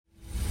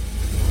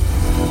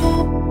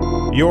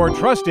Your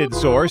trusted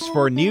source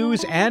for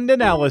news and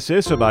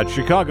analysis about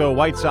Chicago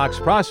White Sox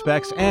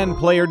prospects and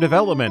player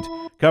development,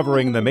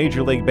 covering the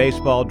Major League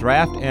Baseball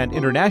draft and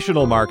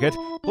international market,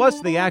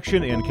 plus the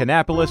action in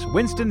Kannapolis,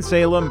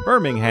 Winston-Salem,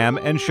 Birmingham,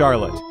 and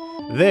Charlotte.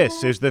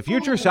 This is the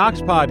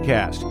FutureSox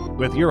podcast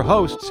with your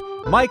hosts,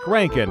 Mike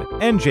Rankin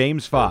and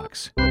James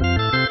Fox.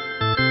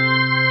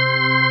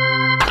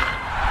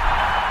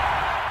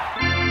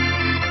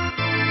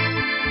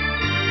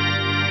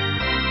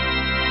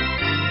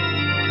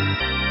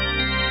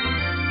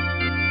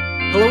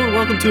 Hello and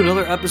welcome to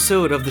another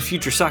episode of the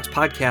FutureSox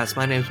podcast.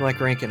 My name is Mike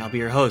Rankin. I'll be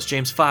your host.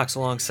 James Fox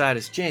alongside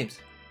us. James,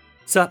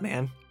 what's up,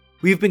 man?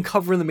 We've been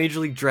covering the Major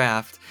League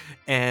Draft,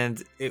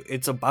 and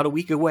it's about a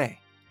week away.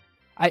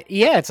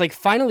 It's like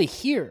finally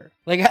here.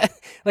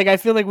 I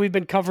feel like we've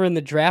been covering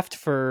the draft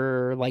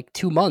for like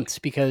 2 months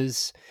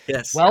because,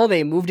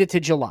 they moved it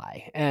to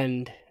July,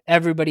 and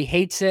everybody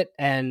hates it.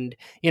 And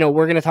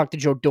we're going to talk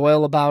to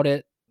Doyle about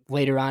it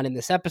later on in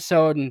this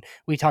episode, and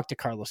we talked to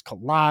Carlos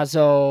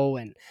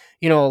Collazo and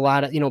a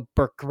lot of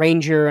Burke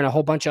Granger and a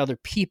whole bunch of other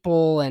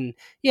people, and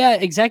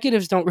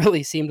executives don't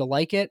really seem to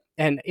like it.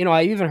 And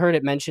I even heard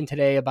it mentioned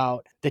today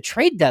about the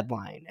trade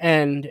deadline,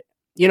 and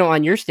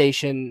on your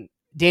station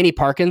Danny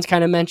Parkins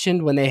kind of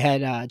mentioned when they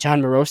had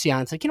John Morosi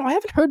on, it's like, I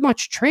haven't heard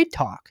much trade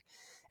talk,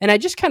 and I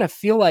just kind of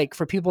feel like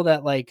for people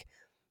that like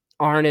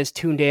aren't as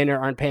tuned in or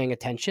aren't paying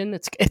attention,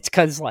 it's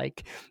because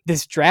like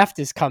this draft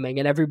is coming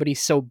and everybody's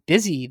so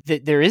busy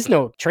that there is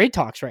no trade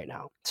talks right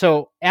now.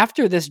 So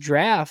after this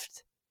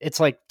draft, it's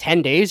like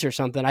 10 days or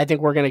something, I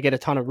think we're going to get a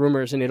ton of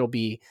rumors and it'll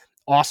be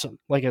awesome.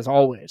 Like as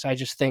always, I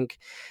just think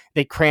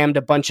they crammed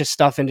a bunch of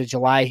stuff into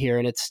July here,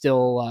 and it's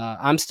still,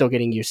 I'm still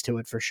getting used to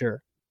it for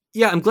sure.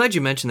 Yeah, I'm glad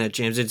you mentioned that,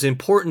 James. It's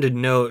important to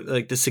note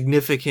like the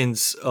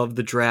significance of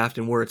the draft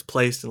and where it's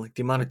placed and like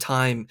the amount of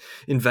time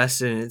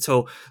invested in it.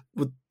 So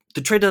with the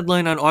trade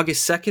deadline on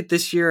August 2nd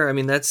this year, I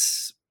mean,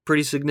 that's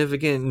pretty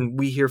significant. And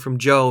we hear from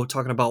Joe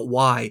talking about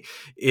why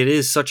it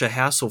is such a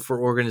hassle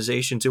for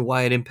organizations and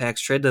why it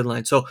impacts trade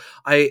deadline. So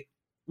I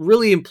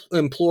really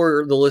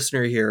implore the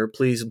listener here,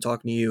 please, I'm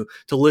talking to you,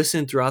 to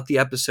listen throughout the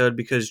episode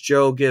because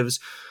Joe gives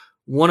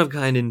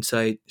one-of-kind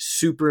insight,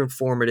 super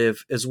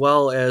informative, as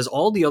well as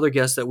all the other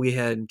guests that we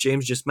had.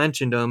 James just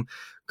mentioned them,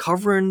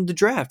 covering the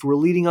draft. We're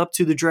leading up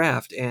to the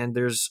draft, and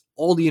there's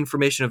all the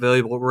information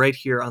available right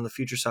here on the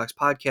FutureSox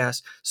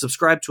podcast.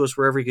 Subscribe to us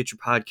wherever you get your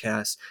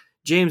podcasts.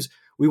 James,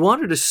 we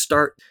wanted to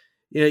start,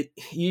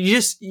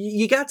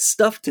 you got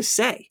stuff to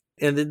say,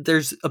 and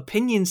there's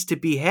opinions to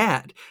be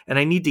had, and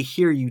I need to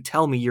hear you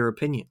tell me your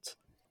opinions.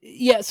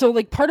 Yeah, so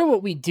like part of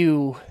what we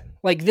do,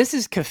 like this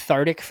is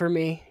cathartic for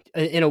me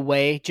in a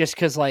way, just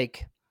because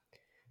like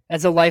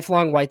as a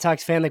lifelong White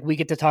Sox fan, like we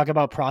get to talk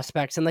about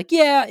prospects and like,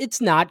 it's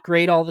not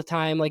great all the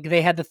time. Like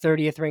they had the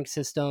 30th ranked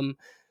system,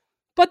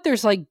 but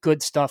there's like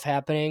good stuff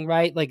happening,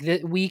 right? Like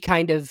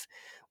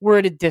we're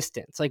at a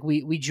distance. Like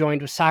we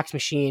joined with Sox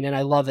Machine and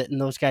I love it. And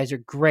those guys are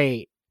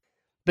great.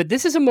 But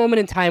this is a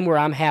moment in time where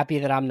I'm happy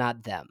that I'm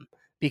not them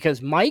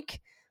because Mike,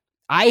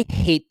 I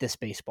hate this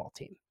baseball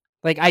team.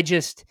 Like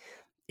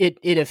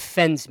it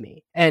offends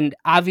me. And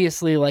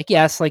obviously, like,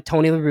 yes, like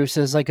Tony La Russa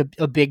is like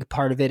a big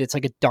part of it. It's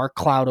like a dark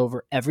cloud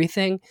over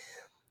everything.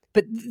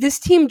 But this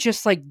team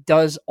just like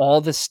does all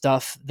the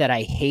stuff that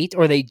I hate,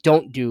 or they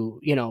don't do,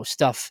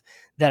 stuff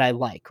that I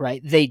like,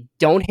 right? They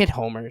don't hit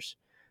homers.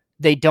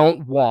 They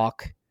don't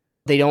walk.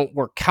 They don't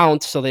work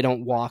counts, so they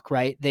don't walk,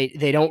 right?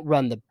 They don't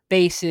run the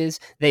bases.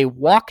 They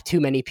walk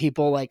too many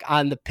people like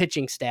on the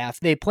pitching staff.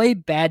 They play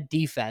bad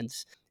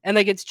defense. And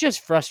like, it's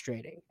just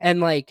frustrating. And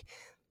like,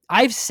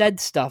 I've said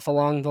stuff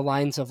along the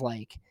lines of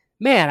like,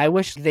 man, I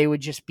wish they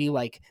would just be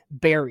like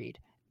buried.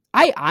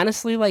 I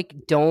honestly like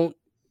don't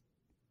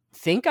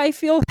think I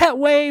feel that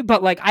way,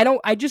 but like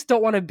I just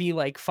don't want to be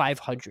like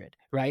 500,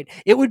 right?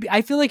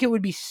 I feel like it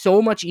would be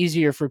so much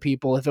easier for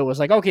people if it was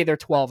like, okay, they're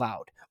 12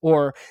 out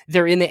or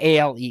they're in the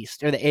AL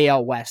East or the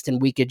AL West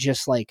and we could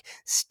just like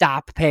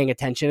stop paying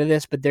attention to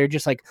this, but they're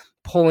just like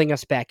pulling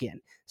us back in.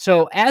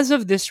 So as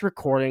of this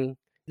recording,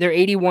 they're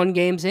 81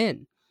 games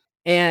in,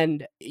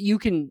 and you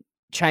can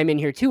chime in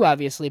here too,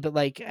 obviously, but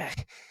like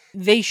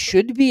they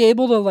should be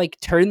able to like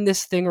turn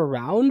this thing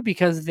around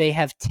because they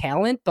have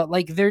talent, but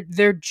like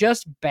they're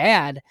just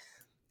bad.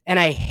 And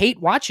I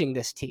hate watching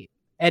this team,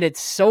 and it's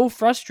so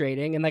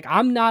frustrating. And like,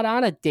 I'm not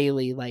on a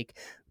daily, like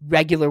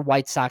regular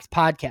White Sox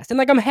podcast. And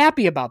like, I'm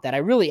happy about that. I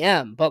really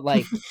am. But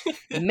like,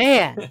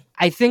 man,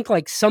 I think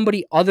like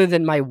somebody other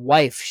than my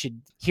wife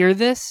should hear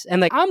this. And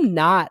like, I'm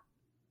not,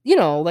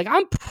 like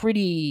I'm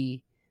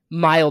pretty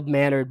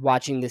mild-mannered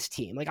watching this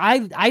team. Like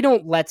I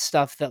don't let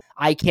stuff that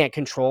I can't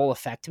control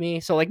affect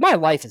me. So like my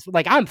life is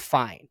like, I'm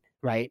fine,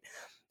 right?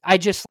 I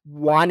just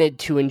wanted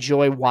to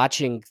enjoy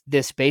watching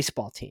this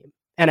baseball team,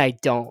 and I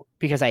don't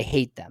because I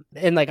hate them.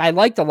 And like I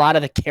liked a lot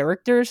of the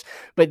characters,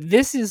 but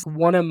this is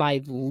one of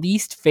my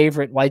least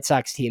favorite White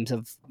Sox teams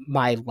of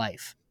my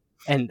life,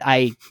 and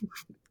I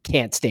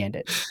can't stand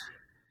it.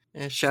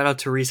 Yeah, shout out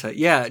to Teresa.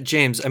 Yeah,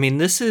 James, I mean,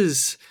 this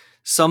is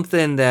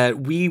something that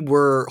we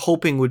were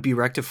hoping would be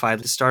rectified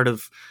at the start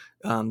of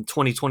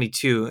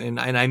 2022. And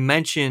I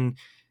mention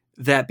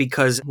that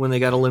because when they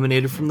got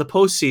eliminated from the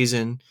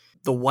postseason,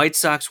 the White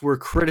Sox were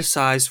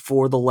criticized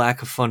for the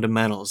lack of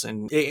fundamentals.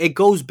 And it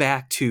goes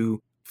back to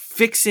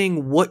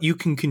fixing what you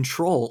can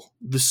control,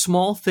 the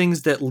small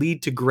things that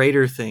lead to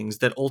greater things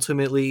that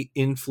ultimately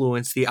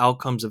influence the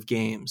outcomes of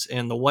games.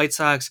 And the White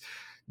Sox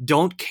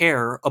don't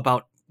care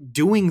about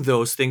doing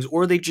those things,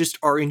 or they just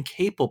are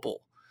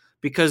incapable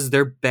because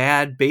they're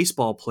bad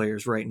baseball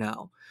players right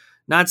now.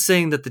 Not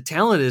saying that the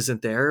talent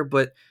isn't there,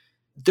 but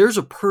there's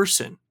a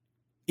person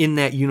in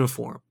that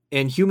uniform,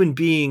 and human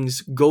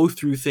beings go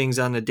through things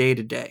on a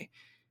day-to-day.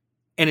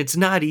 And it's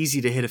not easy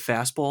to hit a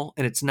fastball,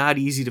 and it's not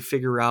easy to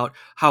figure out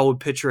how a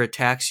pitcher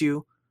attacks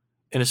you.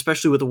 And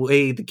especially with the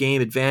way the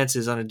game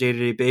advances on a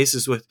day-to-day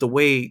basis, with the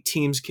way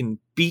teams can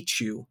beat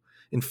you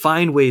and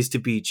find ways to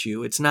beat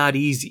you, it's not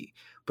easy.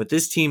 But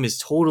this team is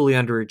totally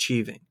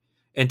underachieving.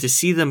 And to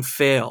see them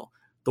fail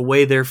the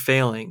way they're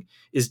failing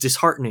is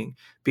disheartening,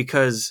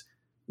 because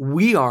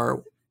we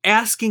are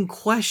asking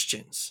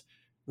questions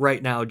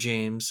right now,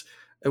 James,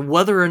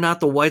 whether or not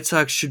the White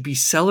Sox should be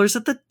sellers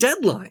at the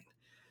deadline.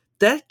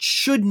 That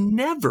should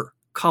never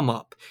come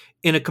up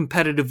in a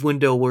competitive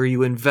window where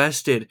you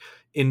invested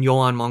in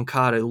Yohan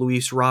Moncada,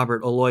 Luis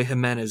Robert, Eloy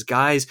Jimenez,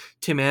 guys,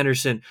 Tim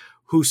Anderson,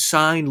 who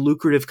signed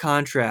lucrative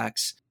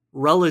contracts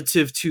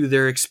relative to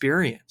their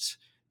experience.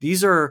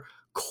 These are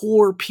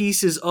core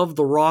pieces of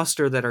the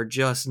roster that are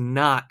just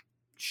not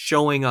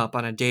showing up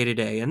on a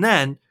day-to-day. And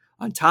then,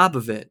 on top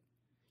of it,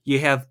 you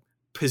have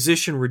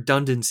position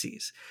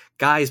redundancies,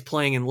 guys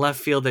playing in left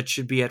field that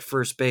should be at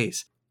first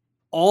base,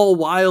 all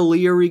while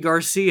Leury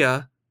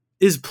Garcia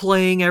is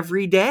playing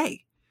every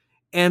day.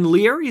 And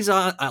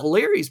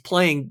Larry's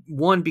playing,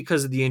 one,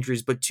 because of the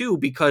injuries, but two,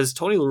 because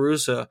Tony La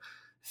Russa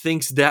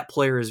thinks that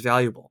player is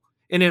valuable.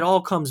 And it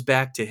all comes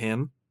back to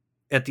him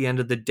at the end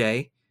of the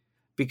day,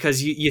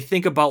 because you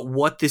think about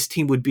what this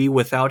team would be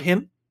without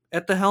him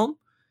at the helm.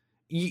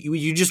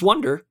 You just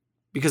wonder,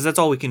 because that's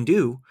all we can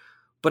do.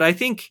 But I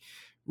think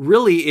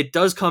really it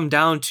does come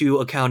down to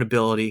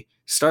accountability.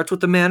 Starts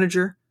with the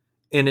manager,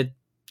 and it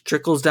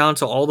trickles down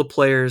to all the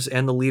players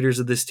and the leaders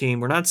of this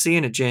team. We're not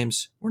seeing it,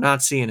 James. We're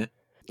not seeing it.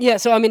 Yeah,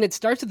 so I mean, it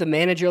starts with the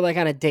manager, like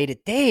on a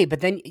day-to-day,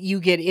 but then you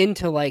get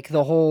into like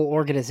the whole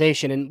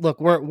organization. And look,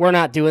 we're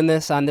not doing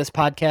this on this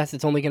podcast.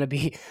 It's only going to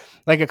be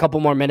like a couple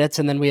more minutes,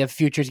 and then we have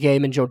Futures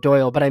Game and Joe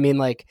Doyle. But I mean,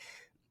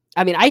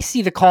 I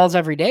see the calls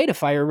every day to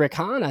fire Rick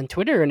Hahn on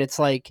Twitter, and it's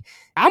like,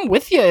 I'm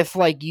with you if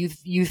like you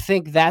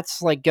think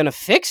that's like going to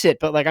fix it,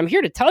 but like I'm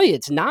here to tell you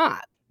it's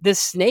not. This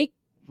snake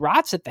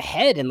rots at the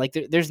head, and like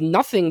there's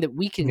nothing that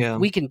we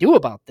can do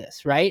about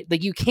this, right?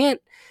 Like you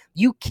can't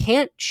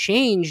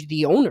change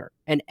the owner,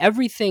 and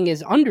everything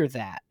is under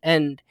that.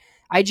 And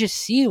I just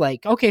see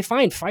like, okay,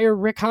 fine, fire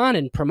Rick Hahn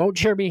and promote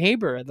Jeremy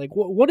Haber. Like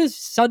what is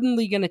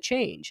suddenly going to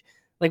change?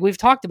 Like we've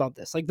talked about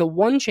this. Like the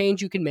one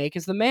change you can make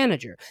is the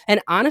manager,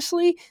 and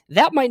honestly,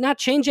 that might not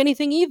change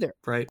anything either.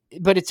 Right.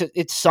 But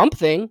it's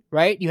something,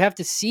 right? You have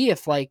to see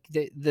if like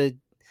the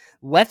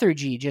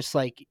lethargy, just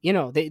like,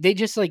 they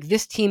just like,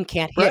 this team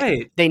can't hit.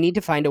 Right. They need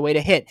to find a way to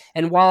hit.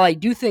 And while I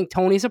do think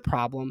Tony's a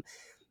problem,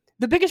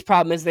 the biggest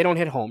problem is they don't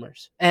hit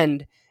homers.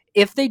 And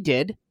if they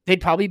did,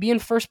 they'd probably be in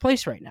first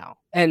place right now.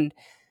 And,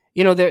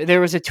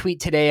 there was a tweet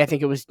today, I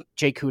think it was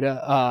Jay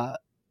Kuda,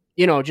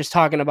 just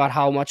talking about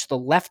how much the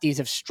lefties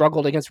have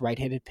struggled against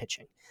right-handed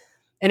pitching.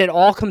 And it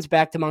all comes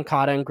back to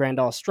Moncada and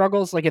Grandal's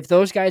struggles. Like if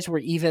those guys were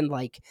even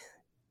like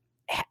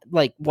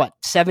what,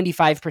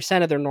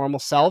 75% of their normal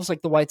selves,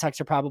 like the White Sox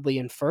are probably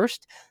in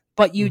first,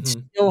 but you'd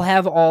still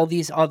have all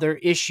these other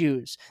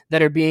issues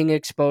that are being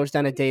exposed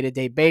on a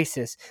day-to-day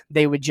basis.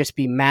 They would just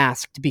be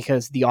masked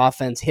because the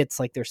offense hits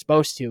like they're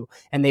supposed to,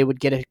 and they would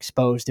get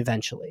exposed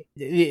eventually.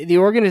 The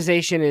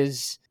organization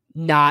is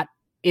not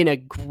in a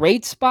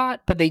great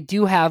spot, but they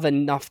do have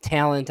enough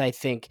talent, I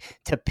think,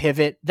 to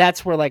pivot.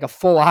 That's where like a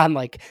full-on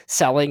like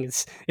selling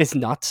is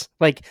nuts.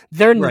 Like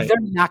they're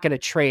not going to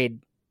trade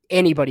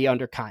anybody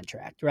under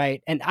contract,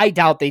 right? And I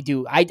doubt they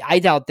do. I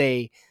doubt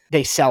they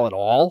sell it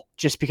all,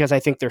 just because I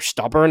think they're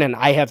stubborn, and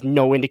I have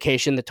no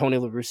indication that Tony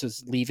La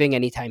Russa's leaving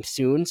anytime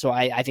soon. So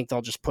I think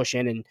they'll just push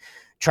in and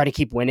try to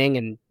keep winning,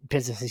 and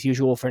business as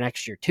usual for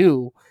next year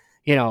too.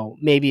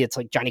 Maybe it's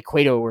like Johnny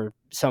Cueto or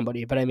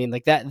somebody, but I mean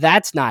like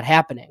that's not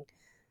happening.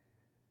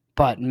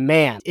 But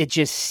man, it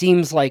just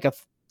seems like a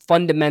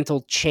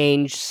fundamental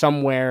change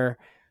somewhere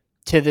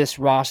to this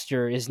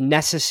roster is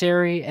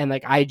necessary. And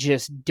like, I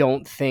just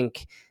don't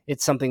think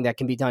it's something that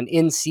can be done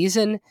in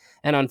season.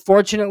 And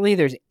unfortunately,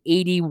 there's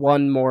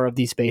 81 more of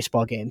these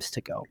baseball games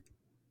to go.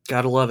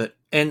 Gotta love it.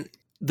 And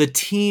the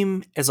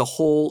team as a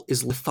whole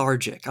is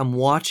lethargic. I'm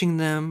watching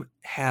them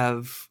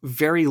have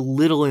very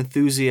little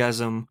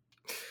enthusiasm.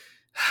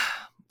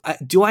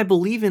 Do I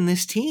believe in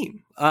this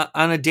team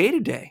on a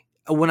day-to-day?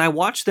 When I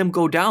watch them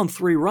go down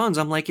 3 runs,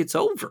 I'm like, it's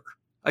over.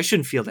 I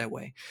shouldn't feel that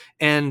way.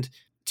 And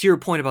to your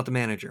point about the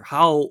manager,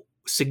 how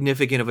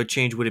significant of a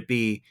change would it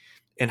be,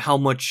 and how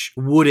much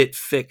would it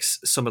fix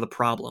some of the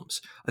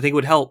problems? I think it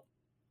would help.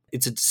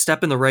 it's a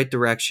step in the right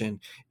direction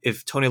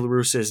if Tony La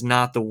Russa is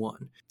not the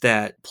one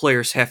that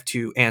players have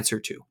to answer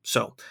to.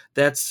 So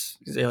that's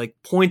like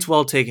points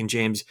well taken,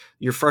 James.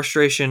 Your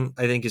frustration,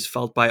 I think, is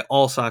felt by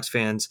all Sox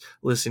fans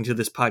listening to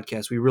this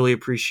podcast. We really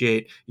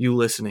appreciate you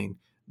listening,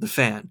 the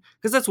fan,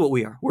 because that's what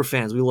we are. We're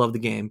fans. We love the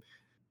game.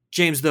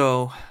 James,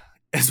 though,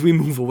 as we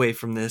move away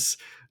from this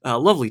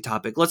lovely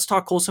topic, let's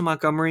talk Colson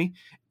Montgomery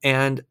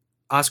and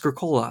Oscar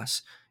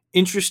Colas.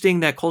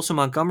 Interesting that Colson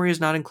Montgomery is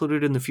not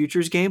included in the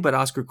futures game, but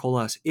Oscar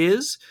Colas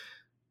is.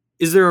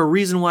 Is there a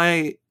reason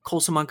why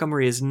Colson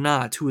Montgomery is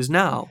not, who is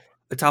now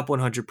a top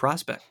 100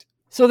 prospect?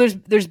 So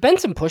there's been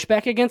some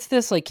pushback against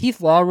this. Like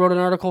Keith Law wrote an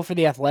article for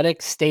The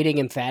Athletic stating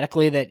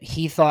emphatically that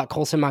he thought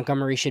Colson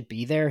Montgomery should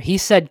be there. He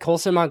said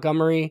Colson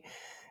Montgomery,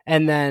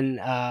 and then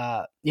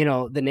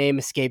the name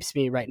escapes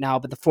me right now,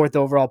 but the 4th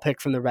overall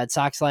pick from the Red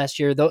Sox last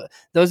year.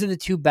 Those are the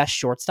 2 best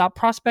shortstop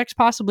prospects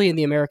possibly in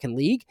the American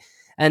League,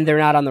 and they're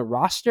not on the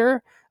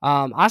roster.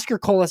 Oscar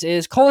Colas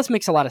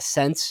makes a lot of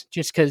sense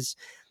just because,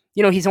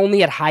 he's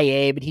only at high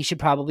A, but he should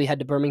probably head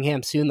to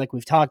Birmingham soon, like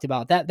we've talked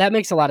about. That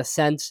makes a lot of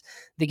sense.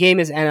 The game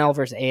is NL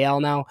versus AL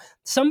now.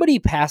 Somebody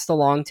passed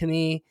along to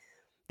me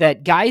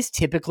that guys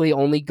typically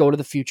only go to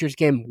the futures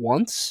game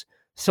once.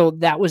 So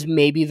that was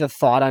maybe the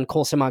thought on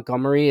Colson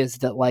Montgomery, is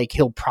that like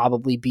he'll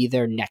probably be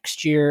there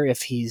next year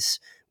if he's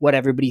what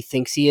everybody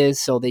thinks he is.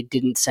 So they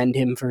didn't send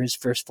him for his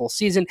first full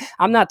season.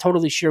 I'm not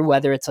totally sure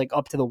whether it's like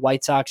up to the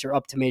White Sox or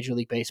up to Major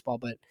League Baseball,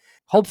 but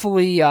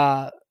hopefully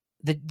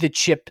the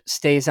chip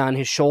stays on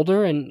his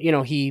shoulder and,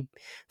 he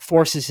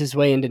forces his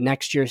way into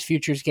next year's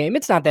futures game.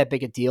 It's not that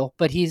big a deal,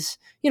 but he's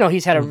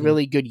had a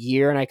really good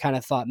year, and I kind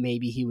of thought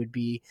maybe he would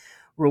be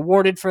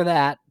rewarded for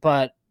that.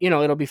 But,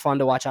 it'll be fun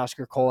to watch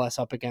Oscar Colas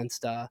up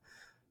against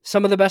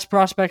some of the best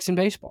prospects in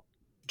baseball.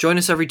 Join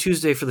us every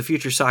Tuesday for the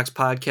Future Sox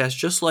podcast,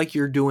 just like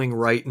you're doing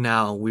right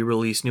now. We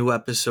release new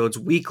episodes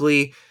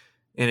weekly,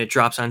 and it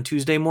drops on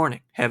Tuesday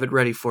morning. Have it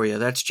ready for you.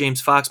 That's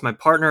James Fox, my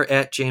partner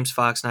at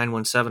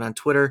JamesFox917 on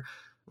Twitter.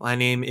 My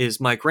name is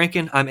Mike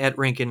Rankin. I'm at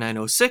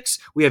Rankin906.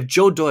 We have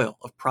Joe Doyle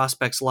of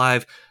Prospects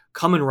Live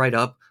coming right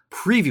up,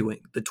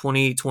 previewing the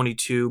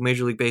 2022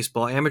 Major League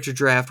Baseball amateur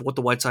draft, what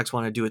the White Sox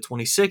want to do at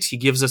 26. He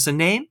gives us a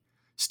name.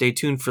 Stay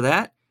tuned for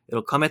that.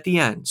 It'll come at the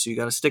end, so you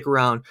got to stick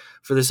around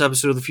for this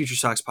episode of the Future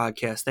Sox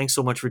podcast. Thanks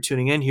so much for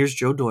tuning in. Here's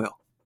Joe Doyle.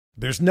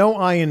 There's no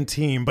I in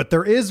team, but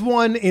there is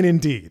one in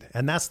Indeed,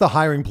 and that's the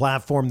hiring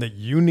platform that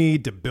you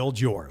need to build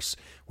yours.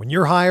 When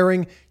you're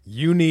hiring,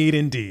 you need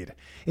Indeed.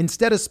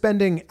 Instead of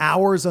spending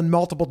hours on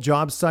multiple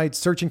job sites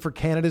searching for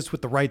candidates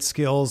with the right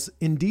skills,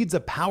 Indeed's a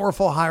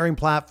powerful hiring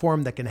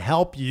platform that can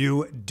help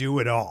you do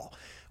it all.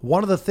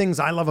 One of the things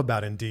I love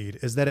about Indeed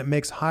is that it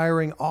makes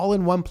hiring all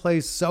in one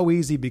place so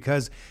easy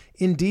because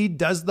Indeed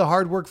does the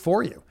hard work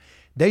for you.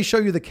 They show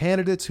you the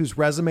candidates whose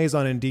resumes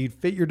on Indeed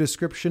fit your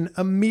description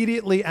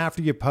immediately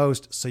after you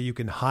post so you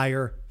can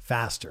hire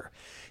faster.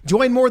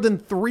 Join more than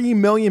 3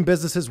 million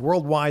businesses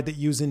worldwide that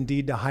use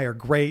Indeed to hire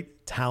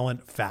great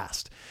talent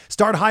fast.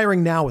 Start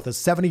hiring now with a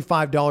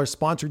 $75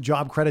 sponsored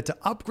job credit to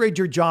upgrade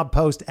your job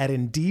post at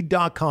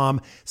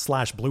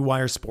Indeed.com/Blue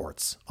Wire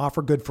Sports.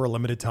 Offer good for a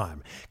limited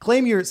time.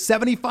 Claim your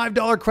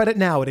 $75 credit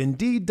now at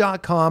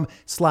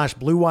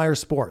Indeed.com/Blue Wire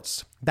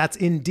Sports. That's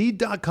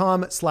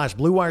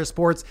Indeed.com/Blue Wire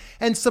Sports,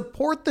 and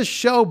support the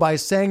show by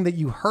saying that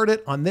you heard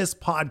it on this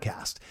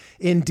podcast.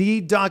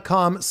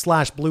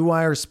 Indeed.com/Blue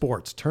Wire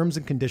Sports. Terms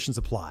and conditions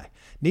apply.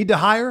 Need to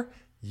hire?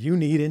 You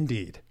need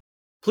Indeed.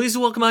 Please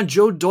welcome on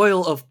Joe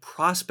Doyle of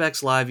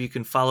Prospects Live. You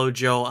can follow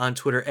Joe on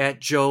Twitter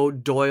at Joe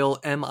Doyle,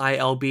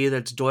 MILB.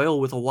 That's Doyle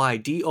with a Y,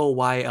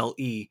 Doyle.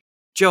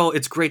 Joe,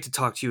 it's great to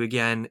talk to you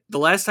again. The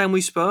last time we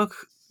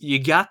spoke,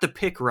 you got the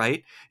pick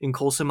right in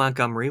Colson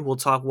Montgomery. We'll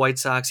talk White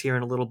Sox here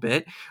in a little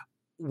bit.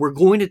 We're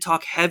going to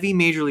talk heavy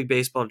Major League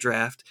Baseball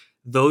draft.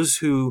 Those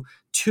who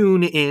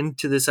tune in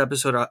to this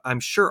episode, I'm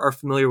sure, are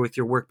familiar with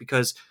your work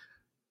because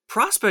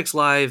Prospects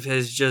Live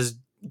has just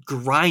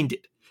grinded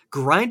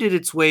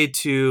its way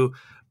to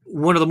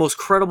one of the most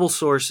credible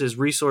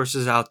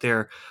resources out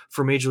there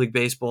for Major League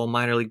Baseball,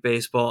 minor league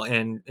baseball,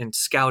 and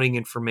scouting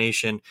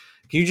information.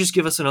 Can you just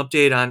give us an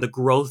update on the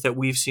growth that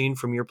we've seen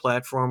from your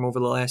platform over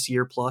the last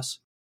year plus?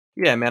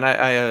 Yeah, man,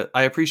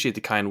 I appreciate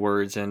the kind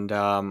words, and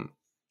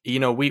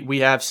we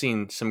have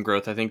seen some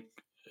growth. I think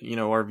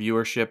our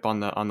viewership on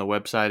the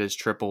website has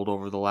tripled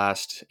over the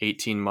last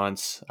 18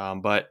 months.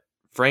 But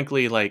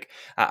frankly, like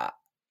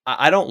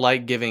I don't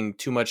like giving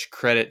too much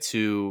credit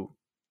to,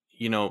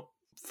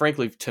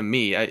 frankly, to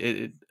me,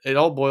 it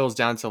all boils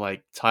down to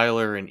like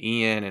Tyler and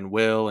Ian and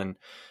Will and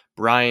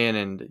Brian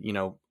and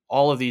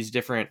all of these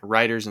different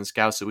writers and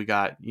scouts that we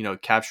got,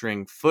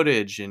 capturing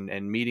footage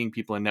and meeting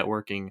people and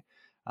networking.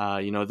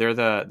 They're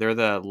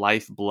the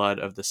lifeblood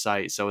of the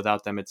site. So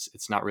without them,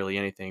 it's not really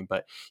anything.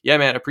 But yeah,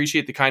 man,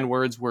 appreciate the kind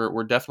words.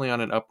 We're definitely on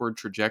an upward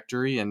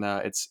trajectory, and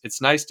it's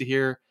nice to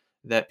hear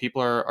that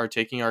people are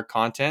taking our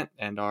content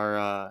and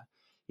our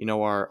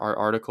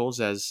articles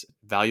as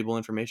valuable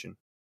information.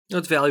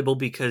 It's valuable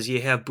because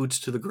you have boots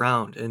to the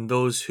ground, and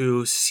those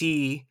who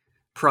see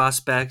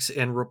prospects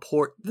and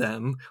report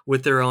them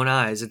with their own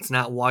eyes. It's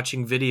not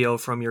watching video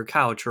from your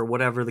couch or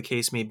whatever the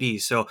case may be.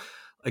 So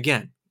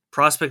again,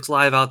 Prospects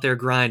Live out there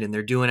grinding.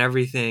 They're doing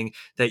everything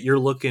that you're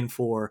looking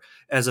for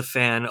as a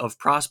fan of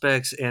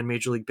prospects and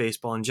Major League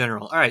Baseball in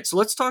general. All right, so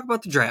let's talk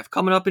about the draft.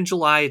 Coming up in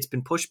July, it's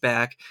been pushed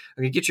back.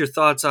 I'm going to get your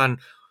thoughts on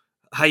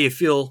how you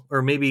feel,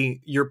 or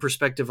maybe your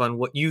perspective on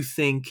what you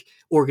think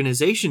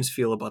organizations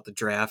feel about the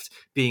draft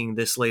being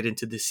this late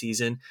into the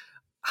season.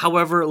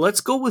 However,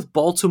 let's go with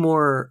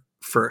Baltimore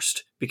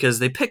first because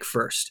they pick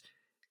first.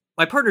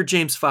 My partner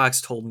James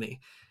Fox told me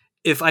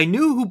if I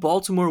knew who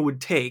Baltimore would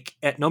take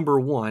at number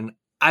 1,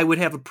 I would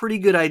have a pretty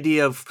good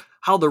idea of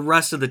how the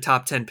rest of the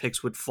top 10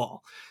 picks would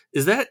fall.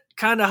 Is that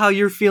kind of how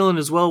you're feeling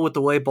as well with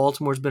the way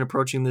Baltimore's been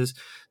approaching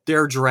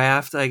their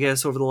draft, I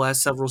guess, over the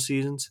last several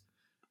seasons?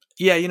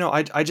 Yeah,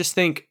 I just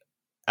think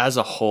as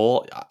a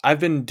whole,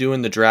 I've been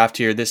doing the draft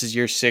here. This is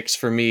year 6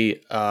 for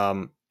me.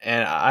 And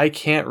I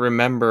can't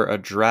remember a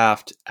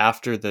draft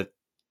after the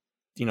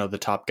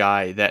top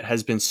guy that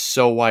has been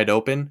so wide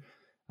open.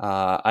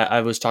 I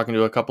was talking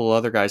to a couple of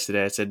other guys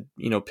today. I said,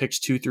 picks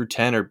 2 through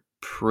 10 are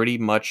pretty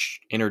much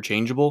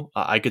interchangeable.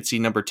 I could see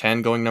number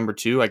 10 going number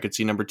 2. I could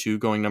see number 2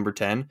 going number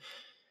 10.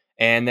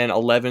 And then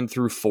 11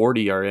 through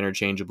 40 are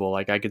interchangeable.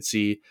 Like I could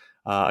see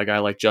a guy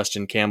like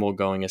Justin Campbell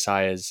going as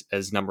high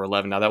as number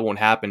 11. Now that won't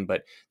happen,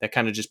 but that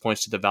kind of just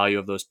points to the value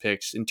of those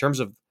picks. In terms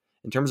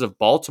of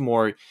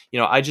Baltimore,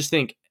 I just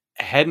think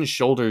head and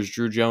shoulders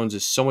Drew Jones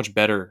is so much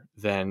better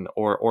than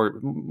or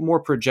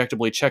more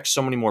projectably checks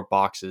so many more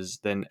boxes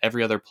than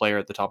every other player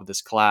at the top of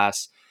this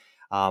class.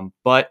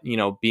 But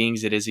being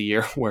as it is a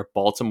year where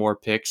Baltimore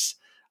picks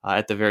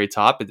at the very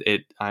top,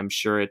 I'm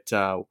sure it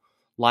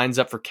lines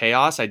up for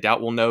chaos. I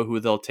doubt we'll know who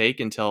they'll take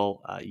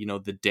until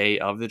the day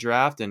of the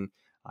draft, and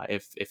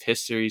if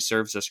history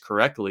serves us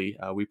correctly,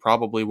 we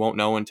probably won't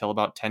know until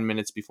about 10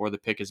 minutes before the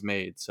pick is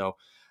made. So,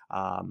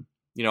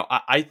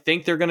 I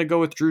think they're going to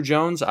go with Drew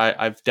Jones.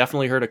 I've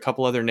definitely heard a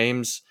couple other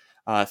names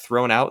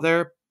thrown out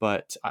there,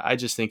 but I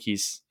just think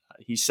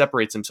he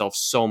separates himself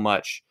so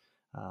much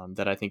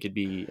that I think it'd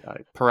be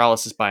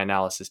paralysis by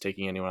analysis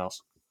taking anyone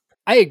else.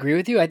 I agree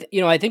with you.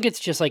 I think it's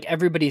just like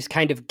everybody's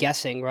kind of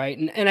guessing, right?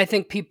 And I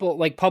think people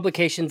like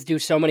publications do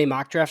so many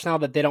mock drafts now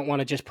that they don't want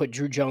to just put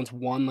Drew Jones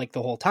 1 like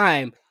the whole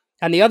time.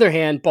 On the other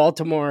hand,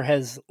 Baltimore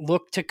has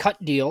looked to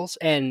cut deals,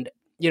 and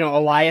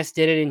Elias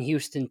did it in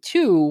Houston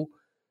too.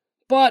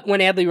 But when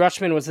Adley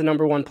Rutschman was the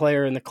number 1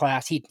 player in the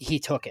class, he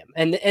took him.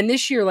 And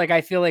this year, like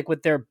I feel like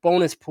with their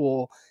bonus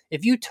pool,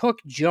 if you took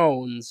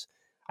Jones,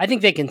 I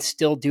think they can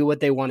still do what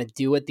they want to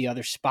do at the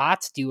other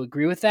spots. Do you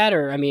agree with that?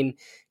 Or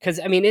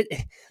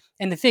it.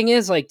 And the thing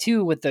is, like,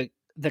 too, with the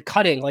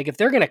cutting, like if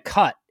they're gonna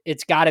cut,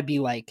 it's got to be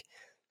like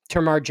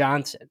Tamar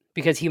Johnson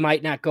because he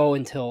might not go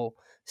until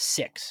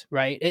 6,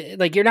 right?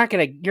 You're not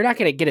gonna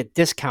get a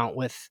discount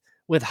with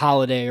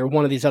Holiday or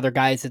one of these other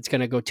guys that's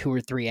gonna go 2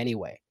 or 3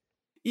 anyway.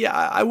 Yeah,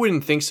 I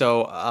wouldn't think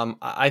so.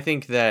 I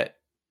think that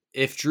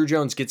if Drew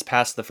Jones gets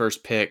past the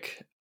first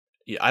pick,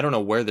 I don't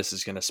know where this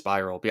is going to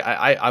spiral.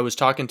 I was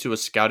talking to a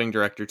scouting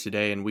director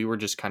today, and we were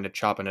just kind of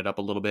chopping it up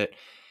a little bit.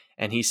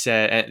 And he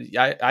said, and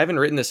I haven't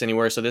written this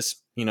anywhere, so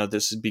this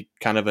would be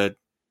kind of a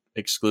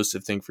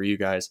exclusive thing for you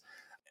guys.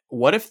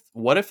 What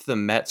if the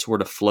Mets were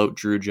to float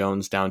Drew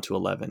Jones down to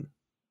 11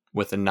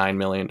 with a $9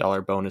 million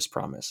bonus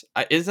promise?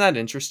 Isn't that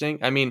interesting?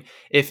 I mean,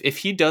 if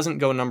he doesn't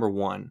go number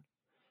 1,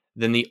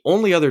 then the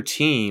only other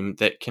team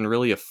that can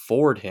really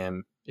afford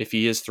him, if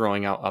he is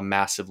throwing out a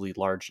massively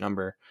large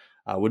number,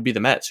 would be the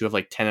Mets, who have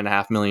like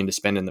 $10.5 million to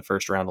spend in the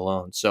first round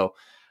alone. So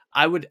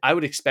I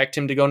would expect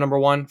him to go number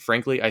 1.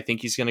 Frankly, I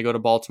think he's going to go to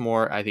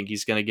Baltimore. I think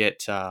he's going to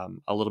get a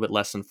little bit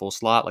less than full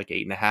slot, like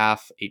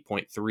 8.5,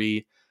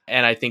 8.3.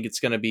 And I think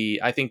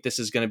this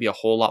is going to be a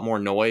whole lot more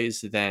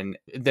noise than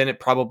it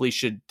probably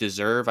should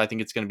deserve. I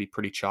think it's going to be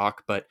pretty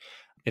chalk. But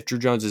if Drew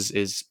Jones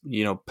is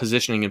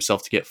positioning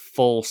himself to get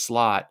full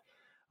slot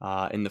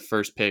in the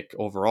first pick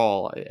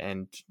overall,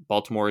 and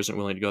Baltimore isn't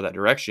willing to go that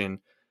direction,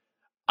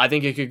 I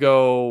think it could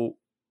go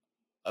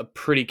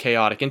pretty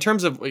chaotic in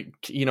terms of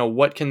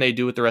what can they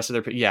do with the rest of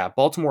their pick. Yeah,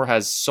 Baltimore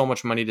has so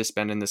much money to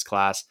spend in this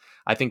class.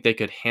 I think they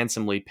could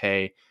handsomely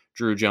pay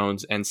Drew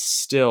Jones and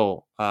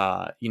still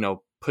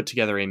put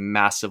together a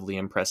massively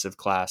impressive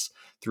class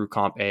through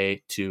Comp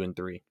A, 2, and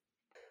 3.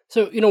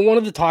 So one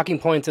of the talking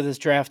points of this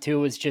draft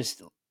too is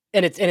just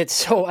and it's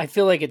so I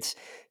feel like it's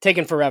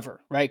taken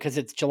forever, right? Because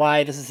it's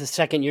July. This is the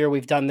second year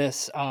we've done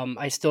this.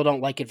 I still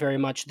don't like it very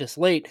much this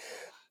late,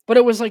 but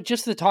it was like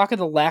just the talk of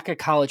the lack of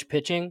college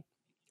pitching,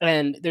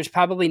 and there's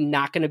probably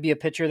not going to be a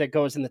pitcher that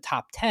goes in the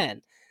top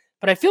 10.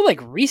 But I feel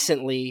like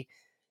recently,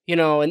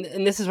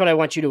 and this is what I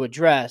want you to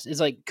address, is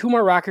like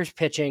Kumar Rocker's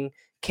pitching.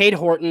 Cade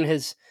Horton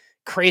has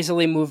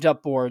crazily moved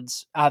up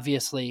boards,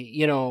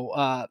 obviously.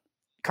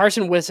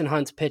 Carson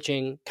Whisenhunt's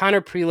pitching. Connor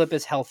Prelip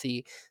is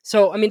healthy.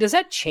 So, I mean, does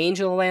that change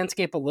the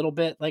landscape a little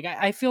bit? Like,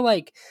 I feel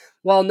like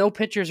while no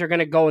pitchers are going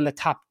to go in the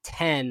top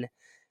 10,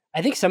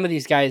 I think some of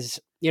these guys,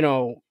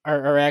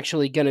 are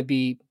actually going to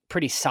be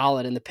pretty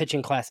solid, and the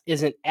pitching class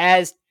isn't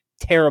as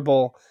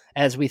terrible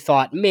as we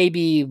thought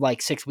maybe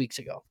like 6 weeks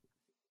ago.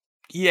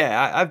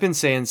 Yeah, I've been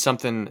saying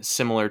something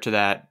similar to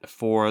that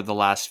for the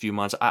last few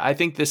months. I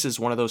think this is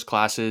one of those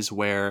classes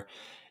where,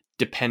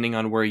 depending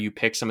on where you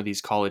pick some of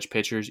these college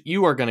pitchers,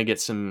 you are going to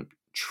get some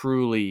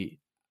truly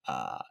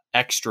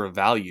extra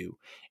value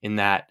in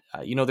that.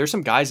 There's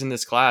some guys in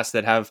this class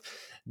that have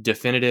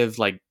definitive,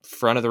 like,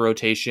 front of the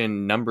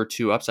rotation number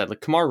 2 upside,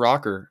 like Kamar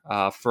Rocker.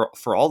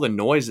 For all the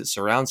noise that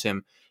surrounds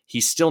him,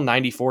 he's still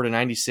 94 to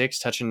 96,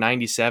 touching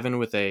 97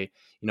 with a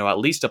at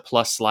least a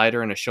plus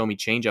slider and a show me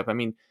changeup. I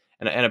mean,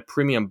 and a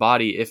premium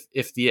body.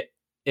 If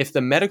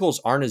the medicals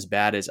aren't as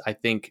bad as I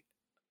think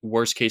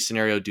worst case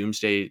scenario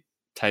doomsday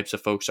types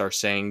of folks are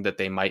saying that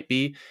they might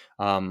be,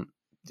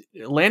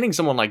 landing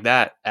someone like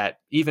that at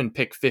even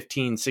pick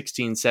 15,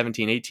 16,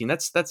 17, 18,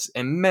 that's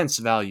immense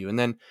value. And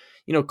then,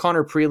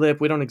 Connor Prelip,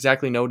 we don't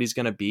exactly know what he's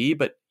going to be,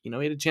 but, he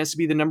had a chance to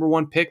be the number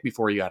 1 pick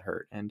before he got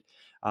hurt. And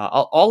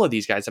all of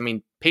these guys, I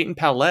mean, Peyton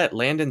Pallette,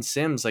 Landon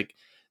Sims, like,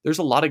 there's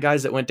a lot of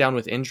guys that went down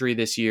with injury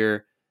this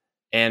year,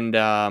 and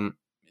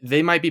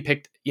they might be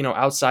picked,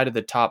 outside of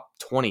the top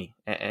 20,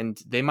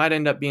 and they might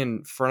end up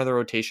being front of the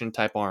rotation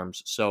type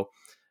arms. So,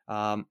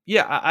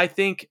 I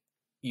think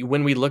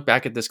when we look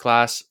back at this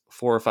class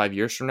 4 or 5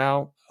 years from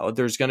now,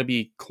 there's going to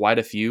be quite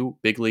a few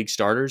big league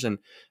starters, and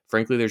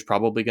frankly, there's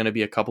probably going to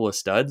be a couple of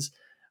studs.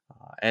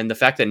 And the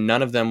fact that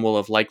none of them will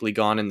have likely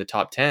gone in the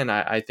top 10,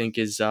 I think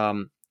is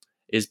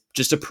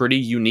just a pretty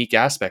unique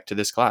aspect to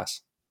this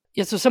class.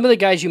 Yeah, so some of the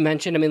guys you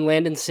mentioned, I mean,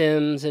 Landon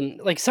Sims and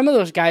like some of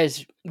those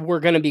guys were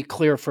going to be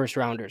clear first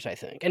rounders, I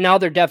think. And now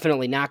they're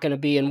definitely not going to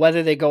be. And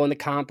whether they go in the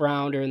comp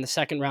round or in the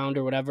second round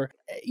or whatever,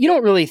 you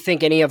don't really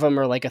think any of them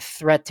are like a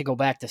threat to go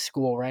back to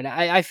school, right?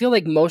 I feel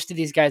like most of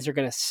these guys are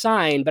going to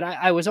sign, but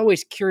I was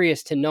always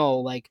curious to know,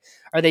 like,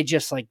 are they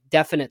just like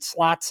definite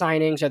slot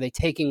signings? Are they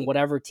taking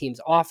whatever teams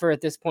offer at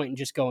this point and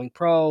just going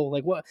pro?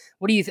 Like, what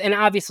do you, and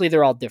obviously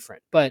they're all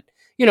different, but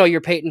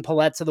your Peyton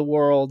Pallettes of the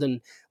world and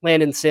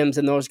Landon Sims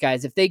and those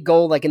guys, if they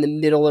go like in the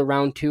middle of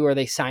round 2, are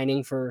they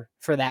signing for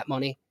that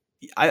money?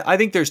 I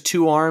think there's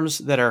 2 arms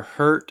that are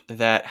hurt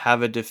that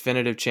have a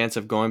definitive chance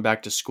of going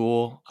back to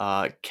school.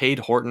 Cade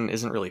Horton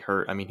isn't really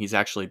hurt. I mean, he's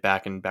actually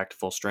back to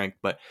full strength,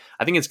 but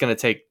I think it's going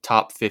to take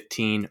top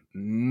 15.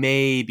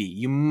 Maybe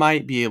you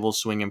might be able to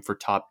swing him for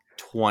top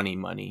 20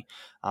 money.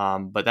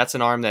 But that's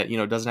an arm that,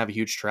 doesn't have a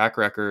huge track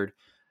record.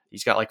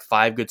 He's got like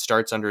 5 good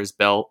starts under his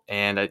belt,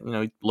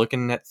 and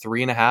looking at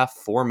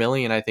 $3.5-4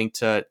 million, I think,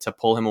 to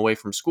pull him away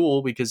from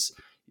school, because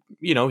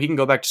he can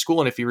go back to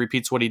school, and if he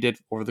repeats what he did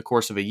over the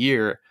course of a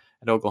year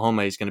at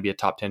Oklahoma, he's going to be a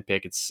top 10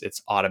 pick.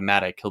 It's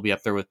automatic. He'll be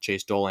up there with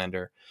Chase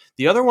Dolander.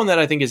 The other one that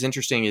I think is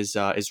interesting is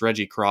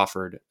Reggie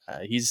Crawford.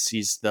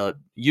 He's the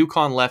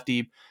UConn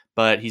lefty,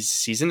 but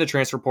he's in the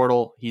transfer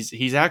portal.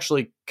 He's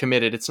actually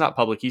committed. It's not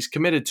public. He's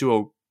committed to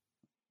a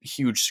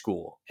huge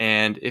school,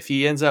 and if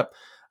he ends up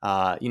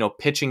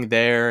pitching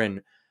there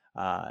and,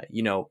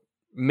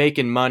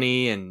 making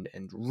money and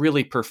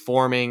really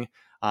performing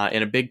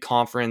in a big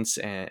conference,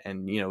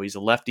 and he's a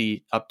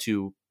lefty up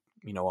to,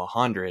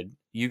 100.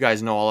 You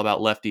guys know all about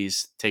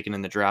lefties taken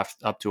in the draft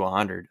up to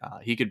 100.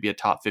 He could be a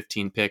top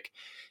 15 pick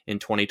in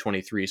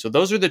 2023. So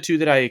those are the 2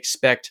 that I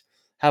expect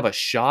have a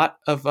shot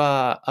of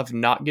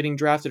not getting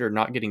drafted or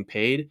not getting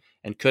paid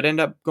and could end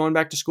up going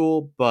back to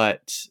school.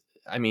 But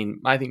I mean,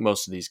 I think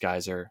most of these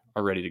guys are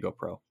ready to go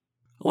pro.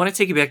 I want to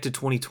take you back to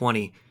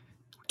 2020,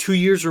 2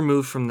 years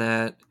removed from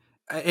that.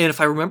 And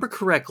if I remember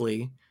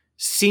correctly,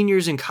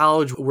 seniors in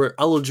college were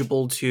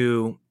eligible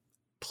to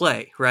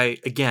play, right,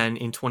 again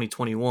in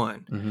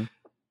 2021. Mm-hmm.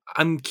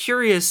 I'm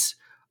curious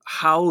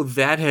how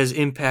that has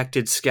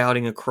impacted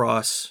scouting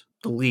across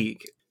the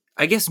league.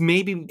 I guess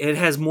maybe it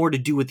has more to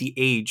do with the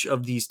age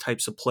of these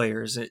types of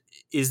players.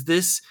 Is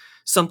this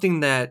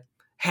something that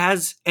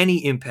has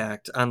any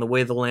impact on the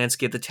way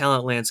the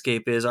talent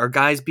landscape is? Are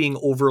guys being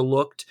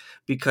overlooked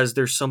because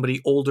there's somebody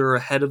older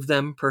ahead of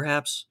them,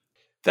 perhaps?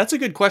 That's a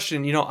good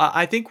question.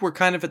 I think we're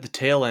kind of at the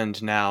tail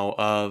end now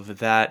of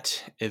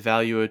that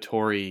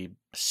evaluatory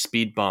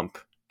speed bump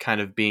kind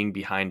of being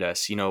behind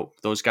us.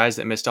 Those guys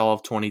that missed all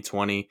of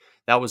 2020,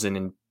 that was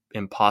an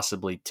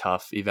impossibly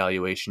tough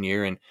evaluation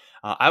year. And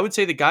I would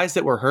say the guys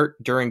that were hurt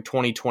during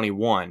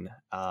 2021,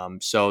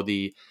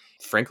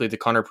 frankly, the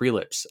Connor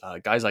Prelips,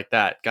 guys like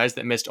that, guys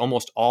that missed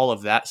almost all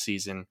of that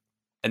season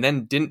and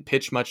then didn't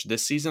pitch much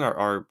this season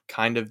are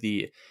kind of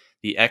the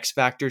X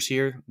factors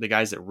here, the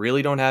guys that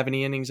really don't have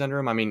any innings under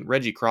him. I mean,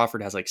 Reggie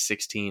Crawford has like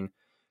 16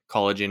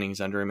 college innings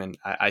under him, and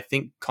I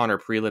think Connor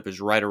Prelip is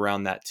right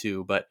around that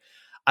too. But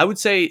I would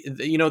say,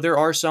 there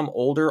are some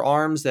older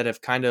arms that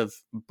have kind of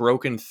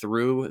broken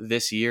through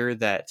this year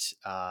that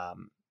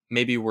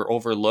maybe were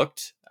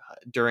overlooked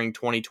during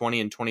 2020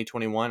 and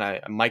 2021.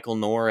 Michael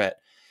Knorr at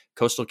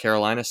Coastal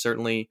Carolina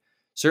certainly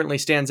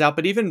stands out.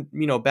 But even,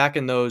 back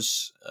in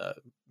those,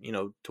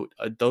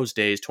 those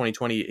days,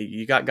 2020,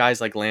 you got guys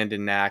like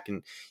Landon Knack,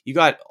 and you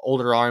got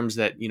older arms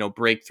that,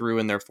 break through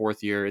in their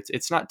 4th year.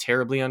 It's not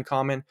terribly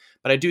uncommon,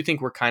 but I do think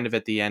we're kind of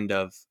at the end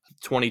of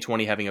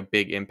 2020 having a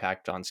big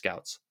impact on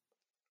scouts.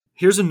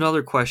 Here's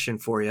another question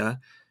for you.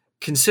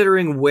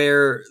 considering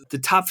where the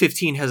top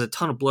 15 has a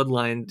ton of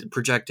bloodline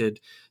projected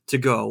to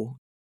go,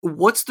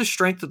 what's the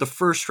strength of the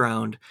first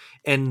round?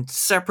 And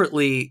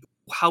separately,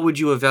 how would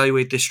you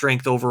evaluate the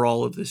strength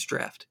overall of this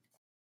draft?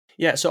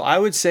 Yeah, so I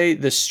would say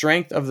the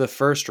strength of the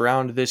first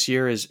round this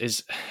year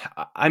is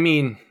I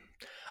mean,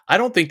 I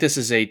don't think this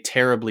is a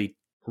terribly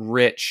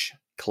rich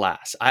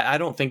class. I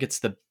don't think it's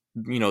the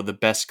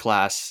best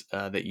class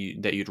that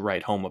you'd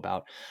write home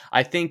about.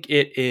 I think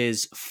it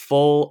is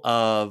full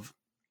of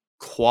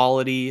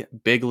quality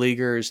big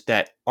leaguers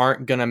that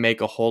aren't going to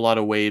make a whole lot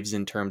of waves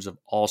in terms of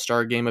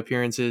all-star game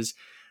appearances.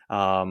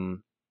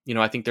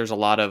 I think there's a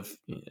lot of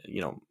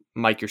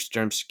Mike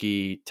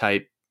Yastrzemski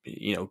type,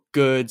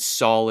 good,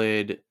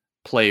 solid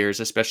players,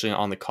 especially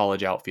on the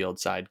college outfield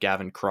side.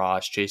 Gavin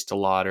Cross, Chase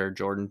DeLauder,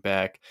 Jordan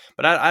Beck.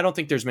 But I don't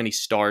think there's many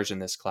stars in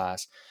this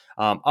class.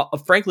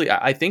 Frankly,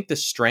 I think the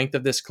strength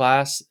of this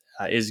class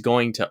is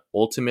going to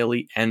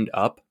ultimately end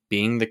up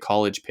being the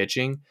college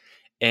pitching.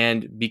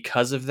 And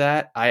because of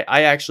that,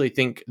 I actually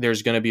think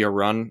there's going to be a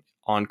run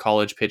on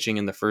college pitching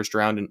in the first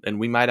round. And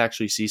we might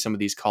actually see some of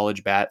these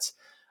college bats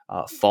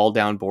fall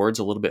down boards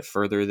a little bit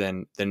further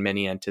than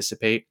many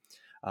anticipate.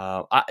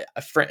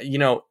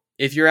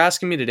 If you're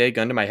asking me today,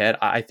 gun to my head,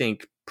 I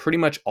think pretty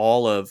much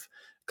all of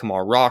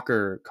Kumar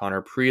Rocker,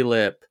 Connor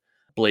Prelip,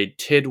 Blade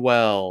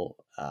Tidwell,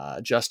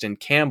 Justin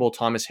Campbell,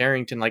 Thomas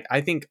Harrington,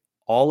 I think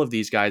all of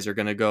these guys are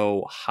going to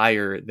go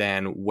higher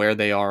than where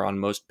they are on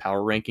most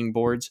power ranking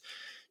boards,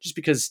 just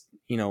because,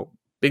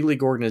 big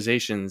league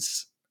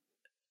organizations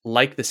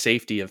like the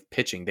safety of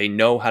pitching. They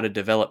know how to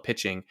develop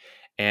pitching,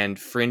 and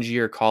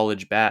fringier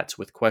college bats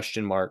with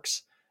question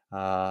marks,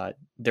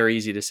 they're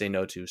easy to say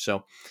no to.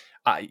 So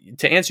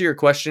to answer your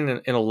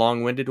question in a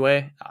long-winded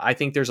way, I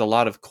think there's a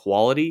lot of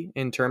quality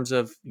in terms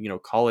of,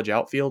 college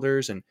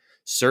outfielders and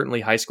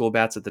certainly high school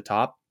bats at the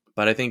top.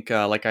 But I think,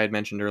 like I had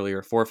mentioned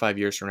earlier, 4 or 5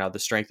 years from now, the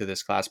strength of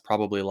this class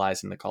probably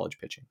lies in the college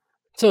pitching.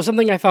 So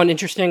something I found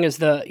interesting is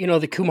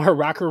the Kumar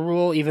Rocker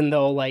rule, even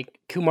though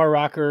Kumar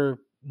Rocker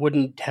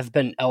wouldn't have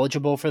been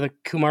eligible for the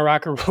Kumar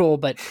Rocker rule.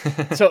 But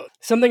so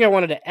something I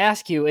wanted to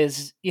ask you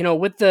is,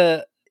 with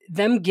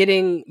them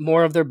getting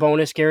more of their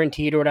bonus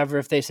guaranteed or whatever,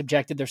 if they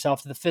subjected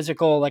themselves to the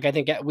physical, I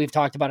think we've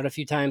talked about it a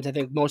few times. I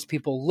think most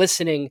people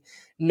listening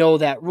know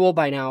that rule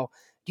by now.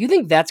 Do you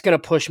think that's going to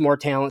push more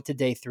talent to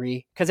day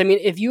 3? Because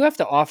if you have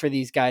to offer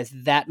these guys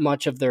that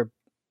much of their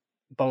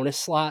bonus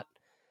slot,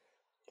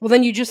 well,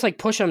 then you just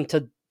push them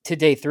to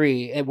day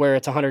 3 where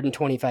it's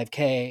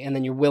 125K, and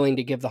then you're willing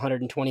to give the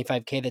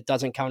 125K that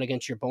doesn't count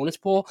against your bonus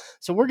pool.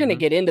 So we're going to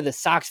get into the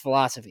Sox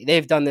philosophy.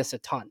 They've done this a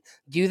ton.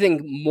 Do you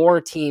think more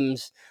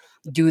teams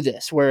do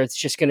this where it's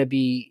just going to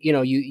be,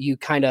 you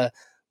kind of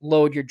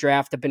load your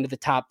draft up into the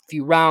top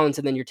few rounds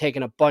and then you're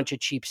taking a bunch of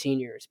cheap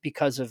seniors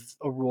because of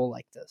a rule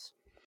like this?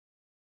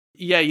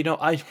 Yeah,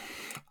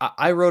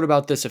 I wrote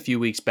about this a few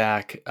weeks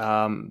back.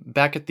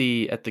 Back at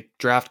the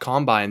draft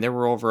combine, there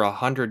were over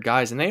 100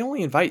 guys, and they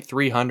only invite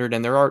 300.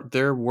 And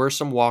there were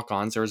some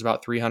walk-ons. There was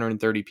about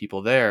 330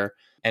 people there,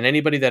 and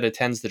anybody that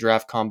attends the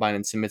draft combine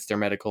and submits their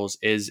medicals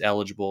is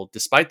eligible,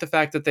 despite the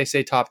fact that they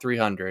say top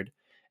 300.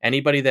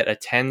 Anybody that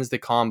attends the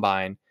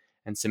combine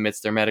and submits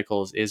their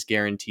medicals is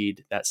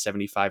guaranteed that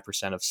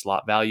 75% of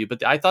slot value.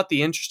 But I thought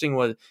the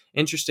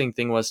interesting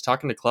thing was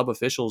talking to club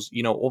officials.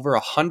 Over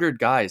 100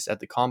 guys at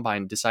the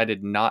combine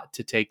decided not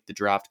to take the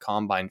draft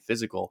combine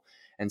physical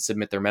and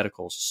submit their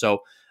medicals.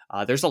 So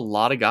there's a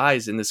lot of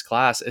guys in this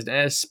class, and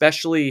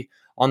especially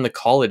on the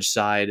college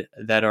side,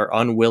 that are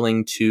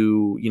unwilling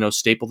to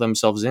staple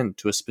themselves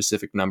into a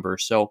specific number.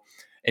 So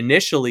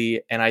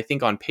initially, and I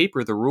think on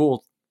paper, the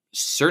rule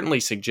certainly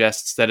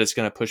suggests that it's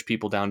going to push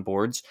people down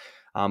boards.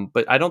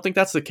 But I don't think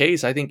that's the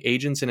case. I think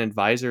agents and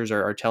advisors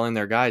are telling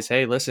their guys,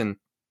 hey, listen,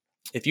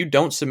 if you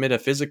don't submit a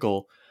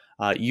physical,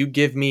 you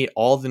give me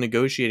all the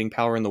negotiating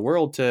power in the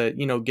world to,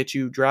 get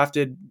you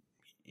drafted,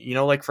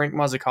 like Frank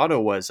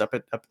Mazzucato was up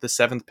at the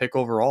 7th pick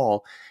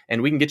overall.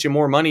 And we can get you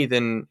more money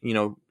than,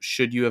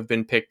 should you have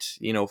been picked,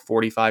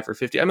 45 or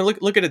 50.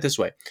 Look at it this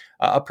way.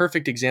 A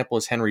perfect example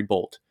is Henry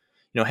Bolt.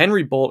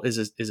 Henry Bolt is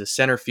a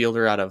center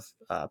fielder out of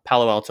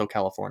Palo Alto,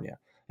 California.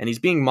 And he's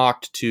being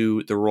mocked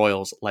to the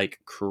Royals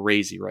like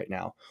crazy right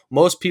now.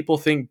 Most people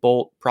think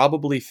Bolt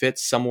probably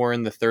fits somewhere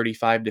in the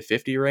 35 to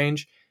 50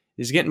 range.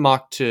 He's getting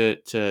mocked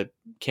to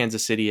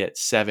Kansas City at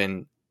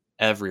 7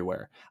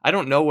 everywhere. I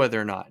don't know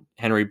whether or not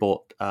Henry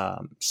Bolt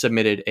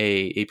submitted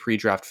a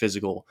pre-draft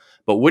physical,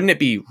 but wouldn't it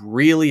be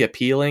really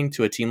appealing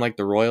to a team like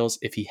the Royals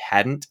if he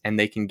hadn't, and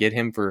they can get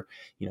him for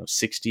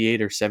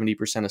 68 or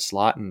 70% of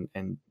slot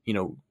and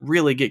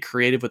really get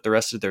creative with the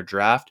rest of their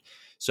draft?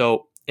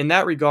 So in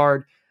that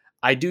regard,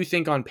 I do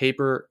think on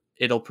paper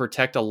it'll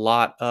protect a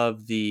lot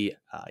of the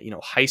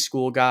high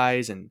school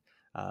guys and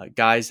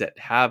guys that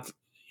have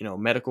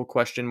medical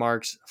question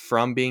marks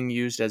from being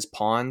used as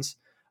pawns.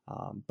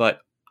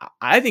 But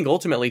I think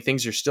ultimately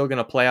things are still going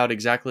to play out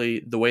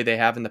exactly the way they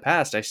have in the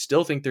past. I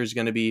still think there's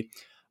going to be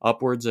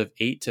upwards of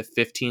 8 to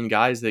 15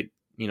 guys that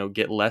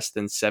get less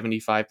than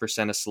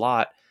 75% of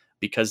slot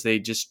because they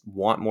just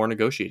want more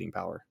negotiating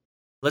power.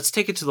 Let's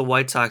take it to the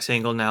White Sox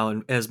angle now.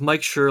 And as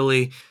Mike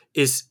Shirley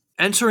is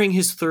entering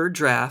his third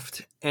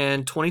draft,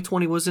 and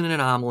 2020 was an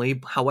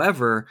anomaly.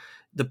 However,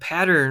 the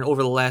pattern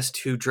over the last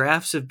 2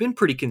 drafts have been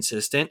pretty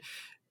consistent.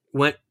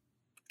 Went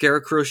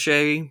Garrett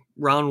Crochet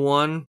round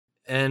 1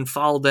 and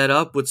followed that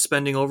up with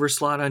spending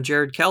overslot on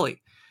Jared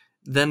Kelly.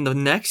 Then the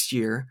next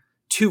year,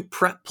 2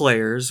 prep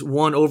players,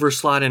 one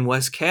overslot in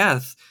Wes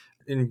Kath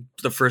in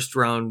the first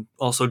round,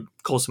 also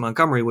Colson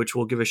Montgomery, which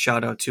we'll give a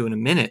shout out to in a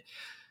minute.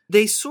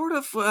 They sort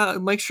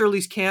of, Mike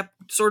Shirley's camp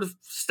sort of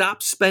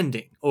stopped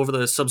spending over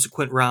the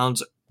subsequent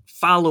rounds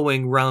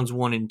following rounds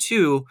 1 and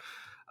 2.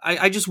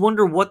 I just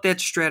wonder what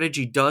that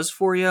strategy does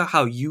for you,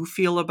 how you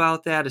feel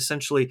about that,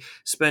 essentially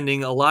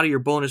spending a lot of your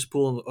bonus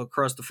pool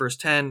across the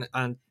first 10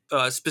 on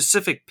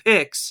specific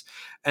picks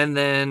and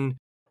then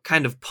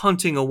kind of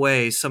punting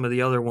away some of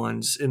the other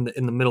ones in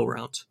the middle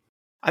rounds.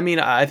 I mean,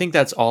 I think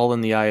that's all in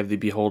the eye of the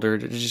beholder.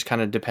 It just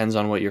kind of depends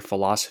on what your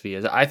philosophy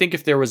is. I think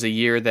if there was a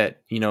year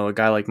that, a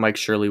guy like Mike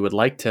Shirley would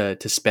like to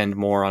spend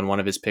more on one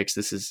of his picks,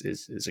 this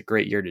is a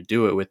great year to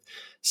do it with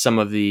some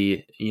of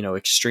the,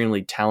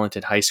 extremely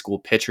talented high school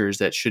pitchers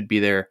that should be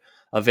there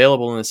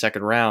available in the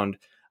second round.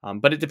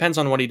 But it depends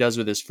on what he does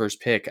with his first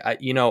pick.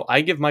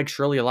 I give Mike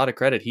Shirley a lot of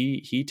credit.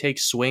 He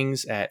takes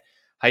swings at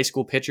high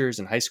school pitchers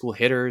and high school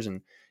hitters. And,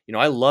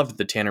 I loved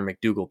the Tanner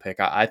McDougal pick.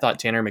 I thought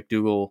Tanner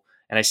McDougal,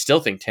 and I still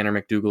think Tanner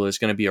McDougal is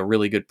going to be a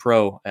really good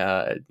pro.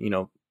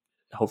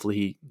 Hopefully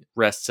he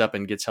rests up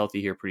and gets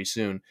healthy here pretty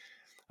soon.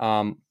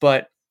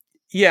 But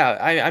yeah,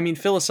 I mean,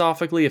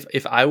 philosophically,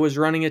 if I was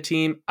running a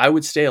team, I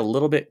would stay a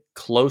little bit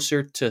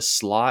closer to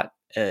slot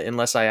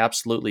unless I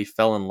absolutely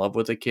fell in love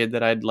with a kid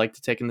that I'd like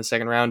to take in the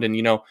second round. And,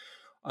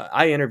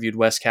 I interviewed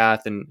Wes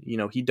Kath, and,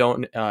 he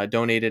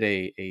donated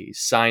a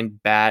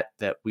signed bat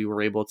that we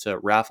were able to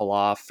raffle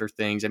off for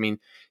things. I mean,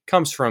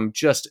 comes from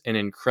just an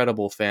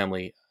incredible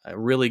family, a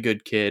really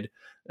good kid.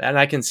 And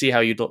I can see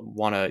how you'd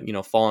want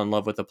to, fall in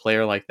love with a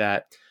player like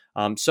that.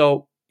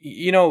 So,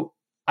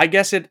 I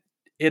guess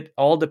it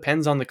all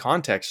depends on the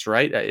context,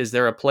 right? Is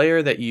there a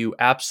player that you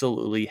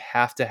absolutely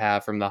have to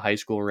have from the high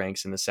school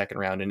ranks in the second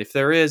round? And if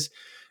there is,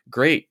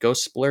 great, go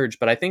splurge.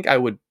 But I think I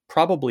would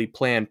probably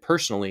plan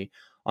personally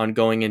on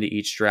going into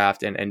each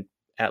draft and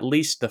at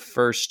least the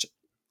first,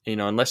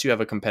 unless you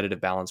have a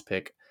competitive balance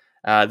pick,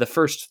 the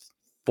first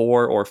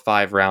 4 or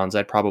 5 rounds,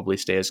 I'd probably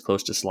stay as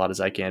close to slot as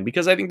I can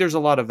because I think there's a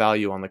lot of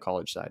value on the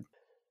college side.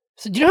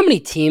 So do you know how many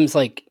teams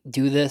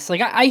do this?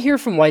 I hear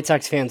from White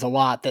Sox fans a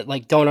lot that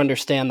don't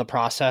understand the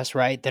process,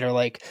 right? That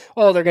are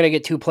oh, they're going to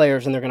get 2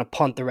 players and they're going to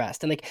punt the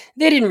rest. And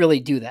they didn't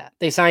really do that.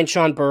 They signed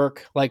Sean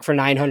Burke for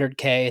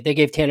 $900K. They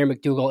gave Tanner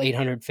McDougal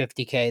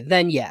 $850K.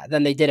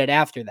 Then they did it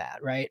after that,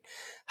 right?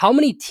 How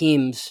many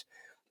teams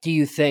do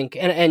you think,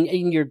 and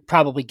you're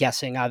probably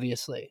guessing,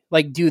 obviously,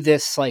 do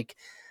this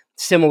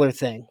similar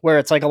thing where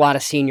it's a lot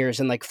of seniors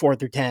in 4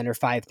 through 10 or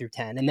 5 through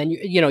 10. And then,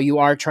 you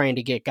are trying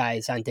to get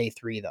guys on day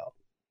 3 though.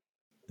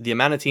 The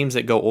amount of teams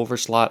that go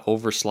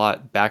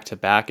overslot back to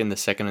back in the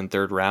second and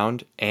third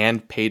round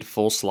and paid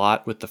full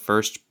slot with the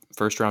first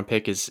round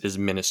pick is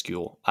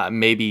minuscule.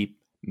 Maybe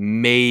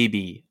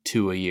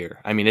 2 a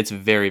year. I mean, it's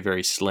very,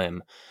 very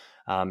slim.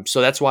 So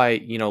that's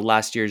why,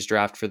 last year's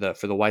draft for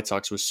the White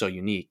Sox was so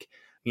unique.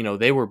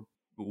 They were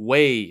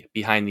way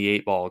behind the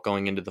 8 ball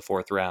going into the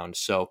 4th round.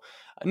 So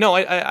no,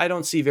 I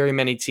don't see very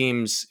many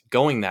teams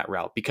going that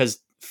route because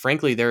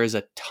frankly, there is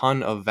a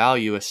ton of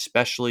value,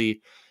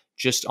 especially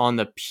just on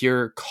the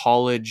pure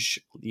college,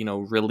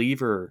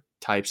 reliever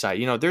type side.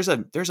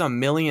 There's a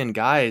million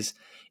guys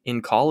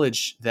in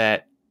college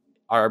that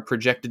are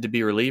projected to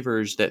be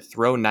relievers that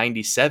throw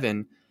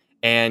 97,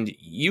 and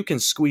you can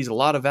squeeze a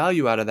lot of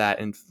value out of that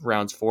in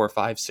rounds 4,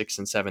 5, 6,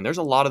 and 7. There's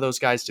a lot of those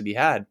guys to be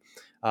had.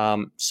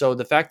 So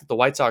the fact that the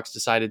White Sox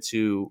decided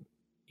to,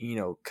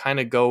 kind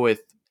of go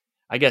with,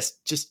 I guess,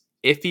 just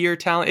iffier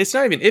talent. It's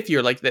not even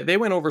iffier. They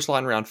went overslot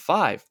in round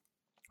 5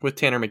 with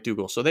Tanner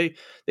McDougal. So they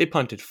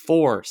punted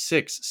 4,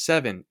 6,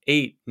 7,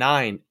 8,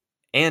 9,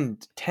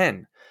 and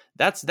 10.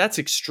 That's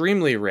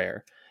extremely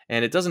rare,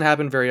 and it doesn't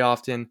happen very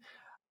often.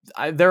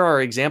 There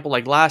are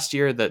examples last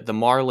year that the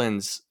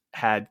Marlins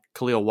had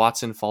Khalil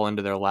Watson fall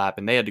into their lap,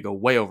 and they had to go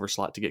way over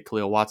slot to get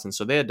Khalil Watson,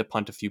 so they had to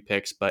punt a few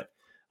picks. But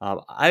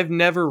I've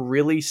never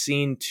really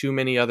seen too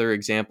many other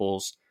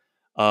examples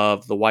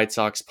of the White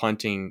Sox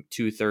punting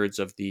 2/3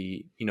 of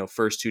the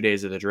first 2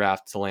 days of the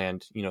draft to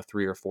land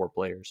 3 or 4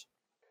 players.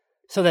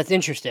 So that's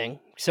interesting.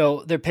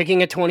 So they're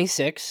picking at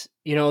 26.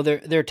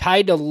 They're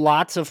tied to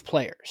lots of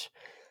players.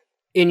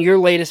 In your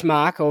latest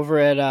mock over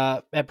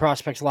at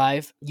Prospects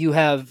Live, you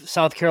have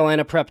South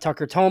Carolina prep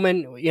Tucker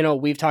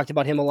Tolman. We've talked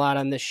about him a lot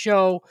on this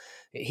show,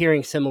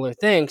 hearing similar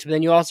things. But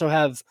then you also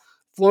have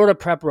Florida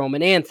prep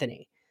Roman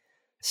Anthony.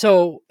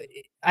 So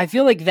I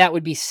feel like that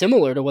would be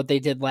similar to what they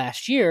did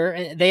last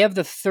year. They have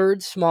the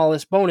 3rd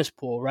smallest bonus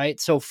pool, right?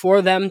 So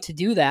for them to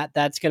do that,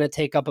 that's going to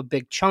take up a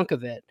big chunk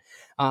of it.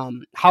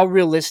 How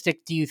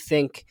realistic do you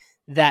think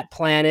that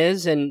plan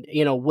is? And,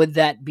 would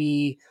that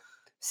be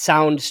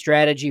sound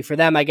strategy for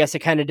them. I guess it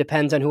kind of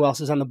depends on who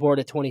else is on the board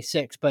at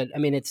 26, but I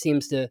mean, it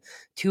seems to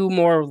 2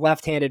 more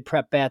left-handed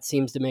prep bats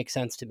seems to make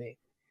sense to me.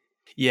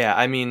 Yeah,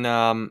 I mean,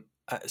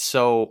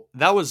 so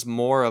that was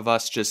more of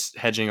us just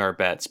hedging our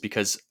bets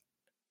because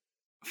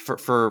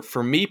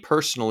for me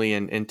personally,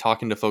 and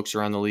talking to folks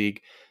around the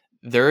league,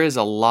 there is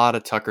a lot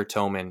of Tucker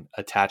Toman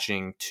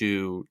attaching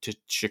to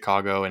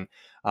Chicago, and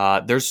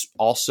there's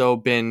also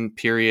been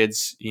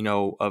periods,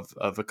 of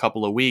a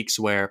couple of weeks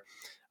where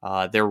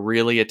they're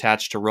really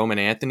attached to Roman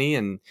Anthony,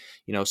 and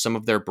some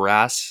of their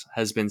brass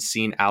has been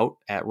seen out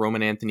at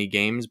Roman Anthony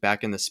games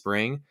back in the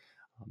spring.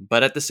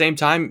 But at the same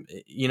time,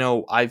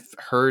 I've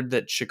heard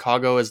that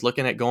Chicago is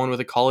looking at going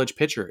with a college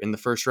pitcher in the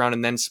first round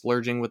and then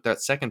splurging with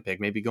that second pick,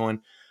 maybe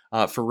going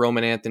for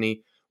Roman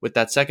Anthony with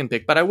that second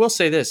pick. But I will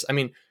say this: I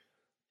mean,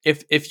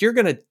 if you're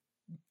gonna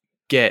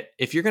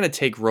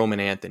take Roman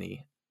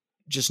Anthony,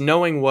 just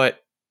knowing what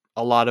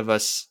a lot of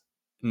us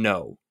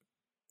know,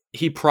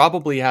 he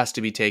probably has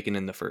to be taken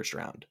in the first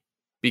round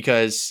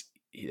because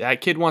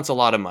that kid wants a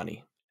lot of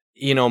money.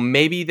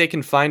 Maybe they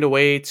can find a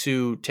way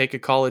to take a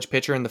college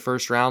pitcher in the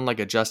first round, like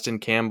a Justin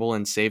Campbell,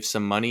 and save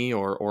some money,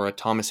 or a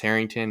Thomas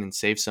Harrington and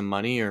save some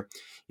money, or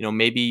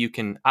maybe you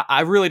can.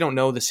 I really don't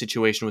know the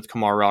situation with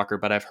Kumar Rocker,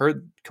 but I've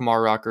heard Kumar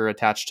Rocker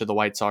attached to the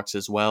White Sox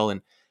as well,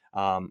 and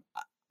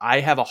I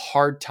have a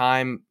hard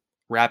time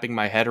wrapping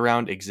my head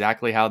around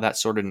exactly how that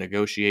sort of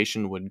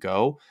negotiation would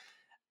go.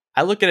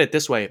 I look at it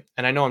this way,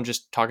 and I know I'm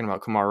just talking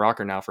about Kumar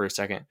Rocker now for a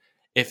second.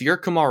 If you're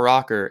Kumar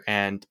Rocker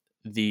and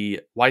the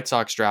White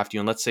Sox draft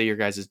you, and let's say your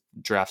guys'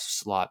 draft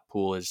slot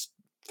pool is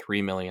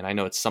 $3 million, I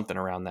know it's something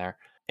around there,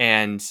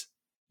 and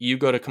you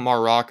go to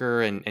Kumar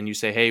Rocker and you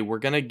say, hey, we're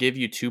going to give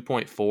you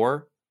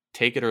 2.4,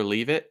 take it or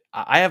leave it.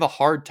 I have a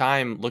hard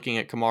time looking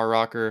at Kumar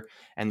Rocker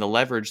and the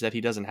leverage that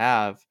he doesn't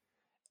have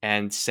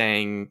and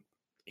saying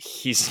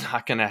he's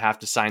not going to have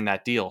to sign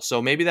that deal.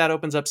 So maybe that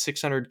opens up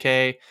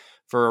 $600K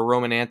for a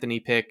Roman Anthony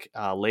pick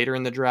later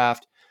in the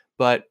draft.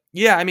 But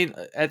yeah, I mean,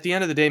 at the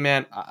end of the day,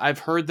 man, I've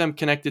heard them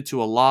connected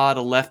to a lot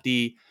of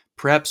lefty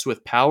preps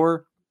with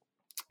power.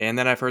 And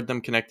then I've heard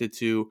them connected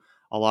to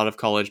a lot of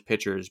college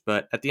pitchers.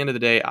 But at the end of the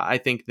day, I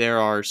think there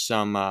are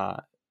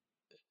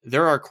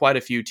quite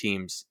a few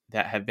teams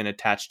that have been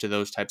attached to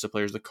those types of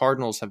players. The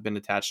Cardinals have been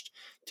attached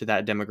to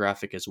that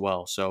demographic as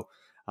well. So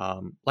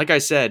like I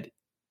said,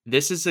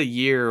 this is a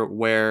year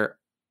where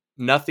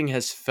nothing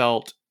has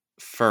felt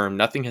firm,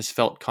 nothing has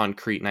felt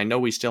concrete. And I know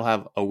we still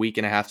have a week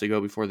and a half to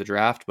go before the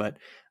draft, but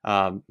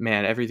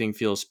man, everything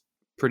feels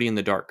pretty in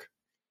the dark.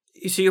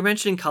 So you're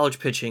mentioning college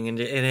pitching, and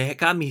it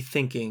got me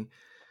thinking,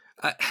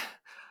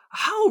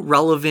 how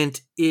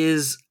relevant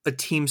is a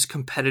team's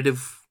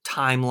competitive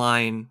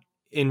timeline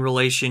in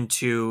relation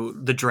to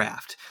the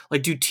draft?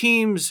 Like, do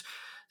teams,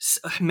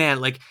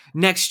 man, like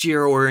next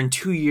year or in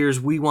 2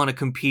 years, we want to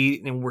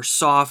compete and we're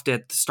soft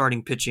at the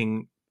starting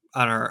pitching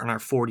on our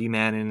 40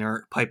 man in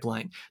our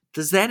pipeline?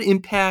 Does that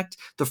impact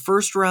the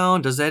first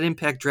round? Does that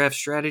impact draft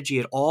strategy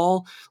at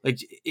all? Like,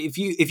 if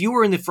you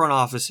were in the front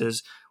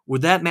offices,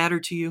 would that matter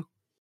to you?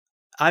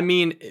 I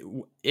mean,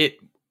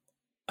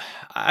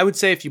 I would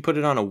say if you put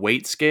it on a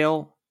weight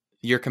scale,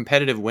 your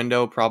competitive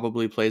window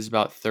probably plays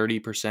about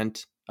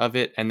 30% of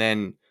it. And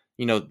then,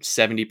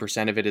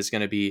 70% of it is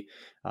going to be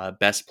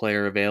best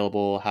player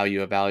available, how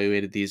you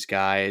evaluated these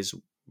guys,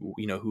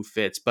 who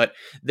fits. But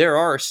there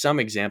are some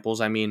examples.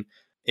 I mean,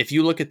 if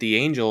you look at the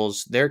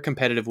Angels, their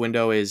competitive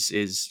window is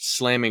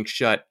slamming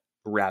shut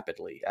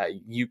rapidly.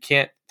 You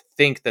can't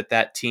think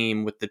that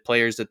team with the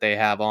players that they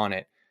have on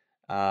it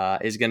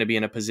is going to be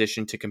in a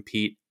position to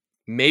compete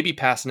maybe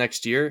past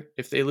next year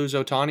if they lose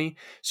Ohtani.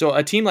 So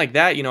a team like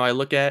that, I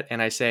look at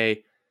and I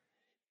say,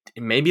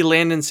 maybe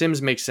Landon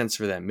Sims makes sense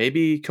for them.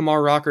 Maybe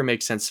Kumar Rocker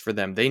makes sense for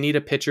them. They need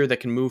a pitcher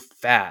that can move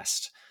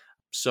fast.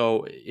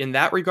 So in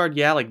that regard,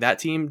 yeah, like that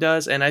team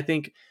does. And I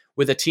think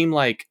with a team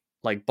like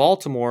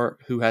Baltimore,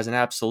 who has an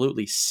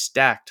absolutely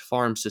stacked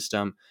farm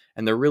system,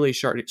 and they're really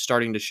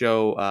starting to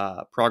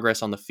show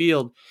progress on the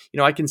field,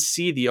 I can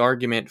see the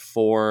argument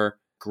for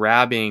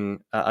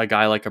grabbing a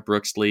guy like a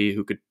Brooks Lee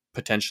who could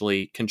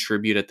potentially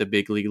contribute at the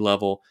big league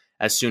level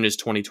as soon as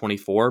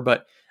 2024.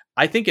 But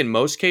I think in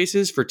most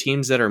cases for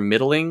teams that are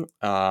middling,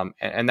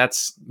 and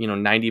that's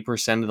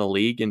 90% of the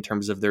league in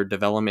terms of their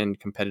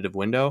development competitive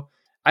window,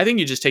 I think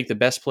you just take the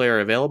best player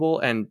available.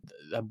 And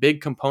a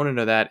big component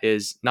of that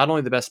is not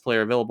only the best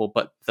player available,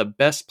 but the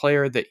best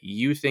player that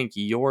you think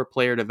your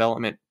player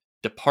development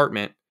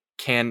department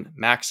can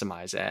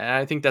maximize. And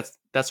I think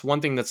that's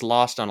one thing that's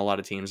lost on a lot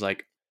of teams.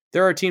 Like,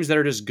 there are teams that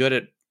are just good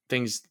at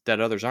things that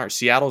others aren't.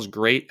 Seattle's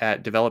great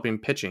at developing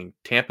pitching.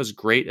 Tampa's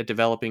great at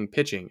developing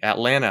pitching.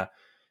 Atlanta,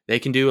 they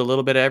can do a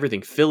little bit of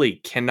everything.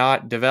 Philly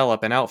cannot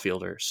develop an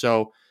outfielder.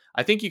 So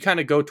I think you kind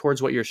of go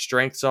towards what your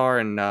strengths are,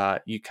 and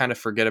you kind of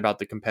forget about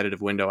the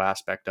competitive window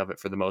aspect of it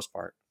for the most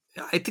part.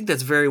 I think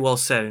that's very well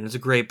said, and it's a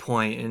great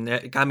point. And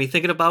that got me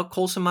thinking about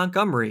Colson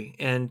Montgomery.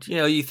 And,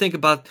 you think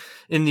about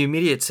in the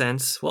immediate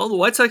sense, well, the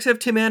White Sox have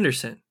Tim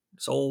Anderson.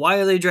 So why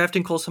are they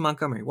drafting Colson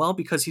Montgomery? Well,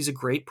 because he's a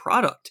great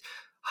product.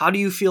 How do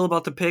you feel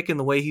about the pick and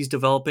the way he's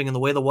developing and the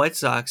way the White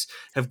Sox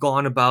have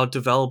gone about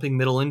developing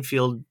middle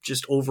infield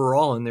just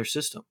overall in their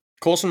system?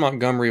 Colson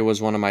Montgomery was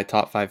one of my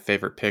top 5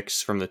 favorite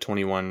picks from the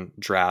 21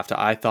 draft.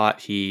 I thought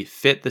he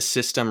fit the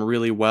system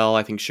really well.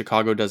 I think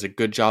Chicago does a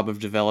good job of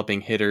developing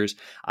hitters.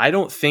 I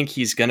don't think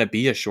he's going to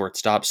be a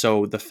shortstop.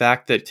 So the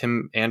fact that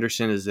Tim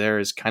Anderson is there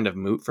is kind of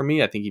moot for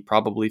me. I think he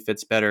probably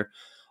fits better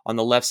on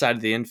the left side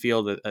of the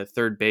infield, a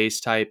third base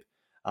type.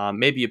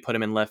 Maybe you put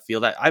him in left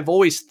field. I've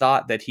always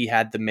thought that he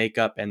had the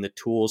makeup and the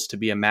tools to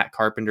be a Matt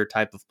Carpenter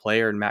type of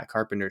player in Matt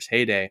Carpenter's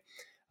heyday.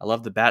 I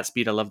love the bat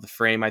speed. I love the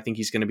frame. I think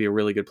he's going to be a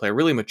really good player,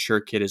 really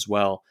mature kid as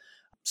well.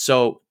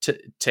 So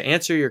to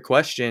answer your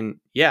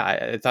question, yeah,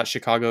 I thought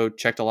Chicago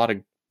checked a lot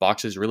of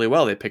boxes really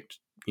well. They picked,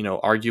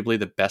 arguably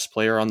the best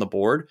player on the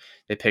board.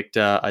 They picked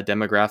a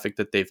demographic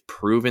that they've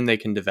proven they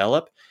can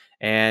develop,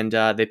 and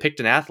they picked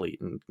an athlete.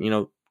 And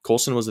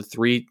Colson was a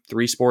three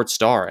sports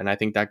star, and I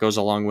think that goes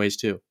a long ways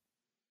too.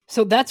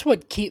 So that's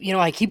what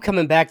I keep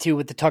coming back to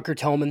with the Tucker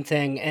Tillman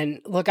thing.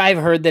 And look, I've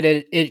heard that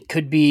it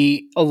could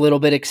be a little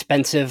bit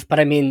expensive, but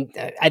I mean,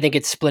 I think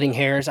it's splitting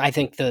hairs. I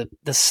think the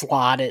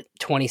slot at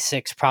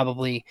 26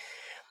 probably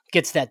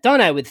gets that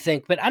done, I would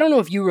think. But I don't know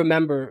if you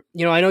remember,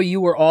 I know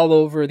you were all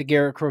over the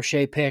Garrett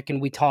Crochet pick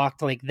and we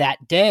talked like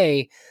that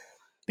day,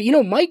 but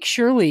Mike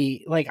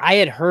Shirley, like I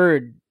had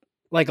heard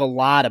like a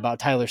lot about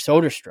Tyler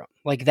Soderstrom,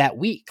 like that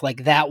week,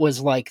 like that was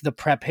like the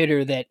prep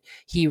hitter that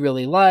he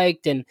really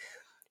liked. And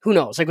who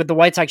knows? Like with the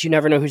White Sox, you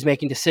never know who's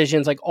making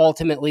decisions. Like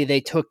ultimately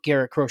they took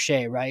Garrett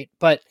Crochet, right?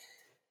 But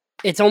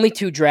it's only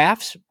 2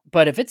 drafts.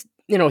 But if it's,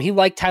 he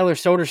liked Tyler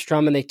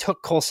Soderstrom and they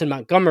took Colson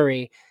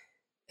Montgomery,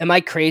 am I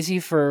crazy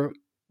for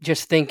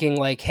just thinking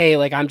like, hey,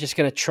 like I'm just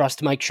going to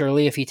trust Mike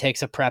Shirley if he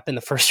takes a prep in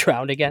the first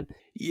round again?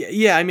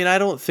 Yeah. I mean, I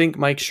don't think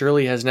Mike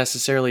Shirley has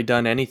necessarily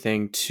done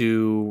anything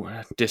to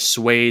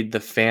dissuade the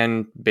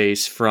fan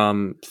base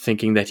from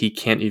thinking that he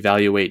can't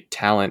evaluate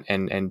talent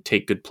and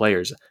take good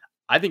players.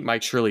 I think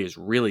Mike Shirley is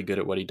really good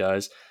at what he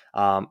does.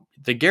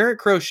 The Garrett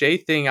Crochet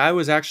thing, I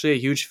was actually a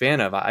huge fan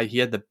of. He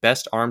had the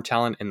best arm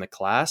talent in the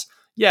class.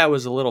 Yeah, it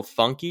was a little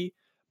funky,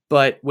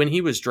 but when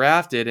he was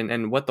drafted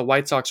and what the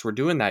White Sox were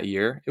doing that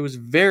year, it was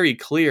very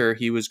clear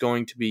he was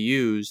going to be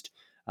used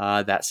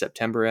that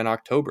September and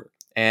October.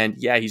 And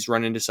yeah, he's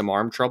run into some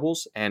arm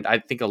troubles, and I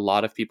think a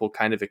lot of people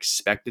kind of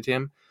expected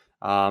him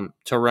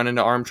to run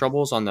into arm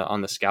troubles on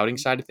the scouting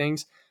side of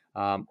things.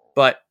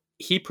 But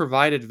he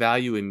provided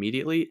value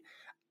immediately.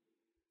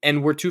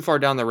 And we're too far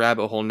down the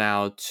rabbit hole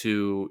now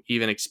to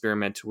even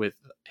experiment with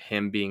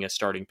him being a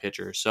starting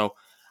pitcher. So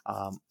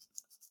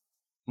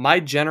my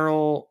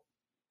general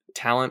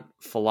talent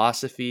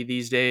philosophy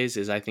these days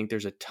is I think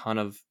there's a ton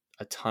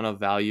of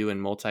value in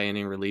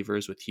multi-inning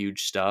relievers with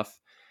huge stuff.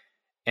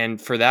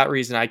 And for that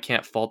reason, I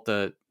can't fault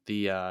the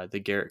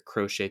Garrett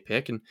Crochet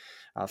pick. And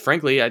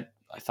frankly, I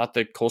thought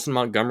the Colson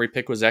Montgomery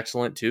pick was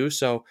excellent too.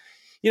 So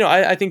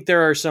I think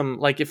there are some,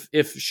 like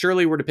if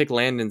Shirley were to pick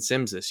Landon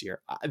Sims this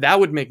year,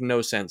 that would make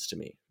no sense to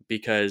me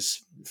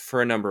because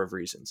for a number of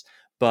reasons.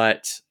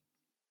 But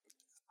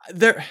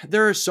there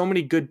are so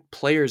many good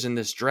players in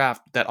this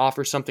draft that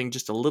offer something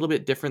just a little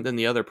bit different than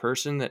the other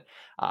person that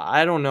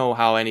I don't know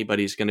how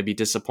anybody's going to be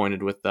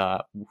disappointed with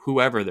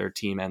whoever their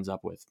team ends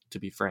up with, to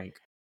be frank.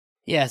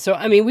 Yeah, so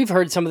I mean, we've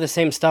heard some of the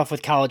same stuff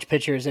with college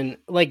pitchers, and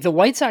like the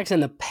White Sox in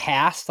the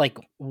past, like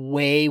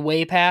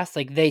way past,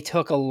 like they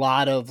took a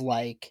lot of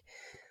like,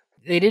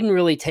 they didn't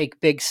really take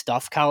big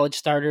stuff college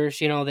starters.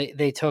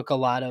 They took a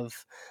lot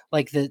of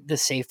like the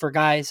safer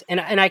guys. And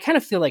I kind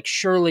of feel like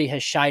Shirley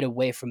has shied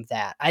away from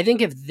that. I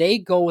think if they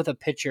go with a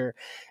pitcher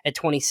at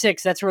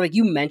 26, that's where, like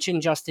you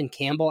mentioned Justin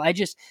Campbell. I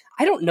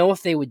don't know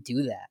if they would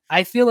do that.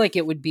 I feel like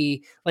it would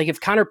be like if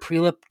Connor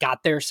Prelip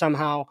got there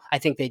somehow, I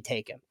think they'd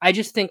take him. I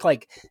just think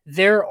like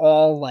they're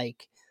all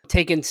like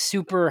taking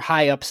super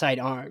high upside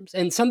arms.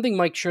 And something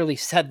Mike Shirley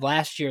said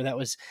last year that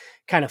was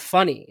kind of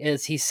funny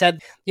is he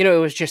said, it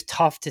was just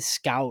tough to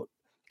scout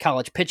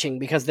college pitching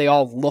because they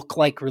all look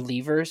like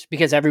relievers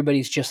because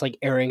everybody's just like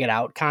airing it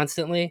out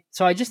constantly.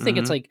 So I just think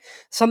it's like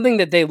something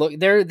that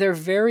they're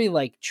very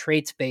like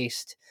traits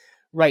based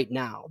right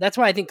now. That's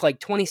why I think like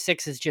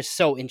 26 is just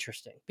so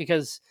interesting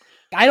because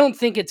I don't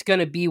think it's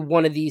going to be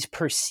one of these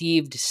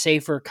perceived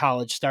safer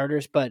college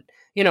starters, but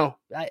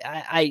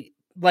I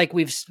like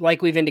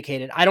we've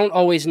indicated, I don't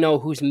always know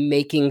who's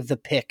making the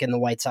pick in the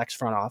White Sox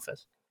front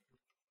office.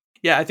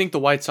 Yeah, I think the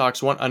White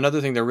Sox,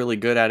 another thing they're really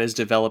good at is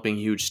developing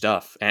huge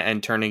stuff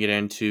and turning it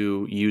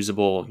into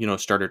usable,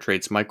 starter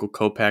traits. Michael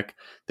Kopech,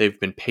 they've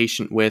been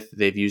patient with.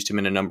 They've used him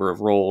in a number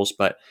of roles,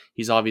 but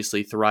he's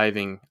obviously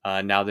thriving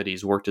now that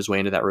he's worked his way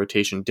into that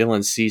rotation.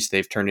 Dylan Cease,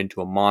 they've turned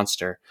into a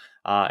monster.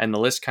 And the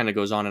list kind of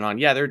goes on and on.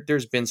 Yeah,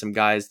 there's been some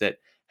guys that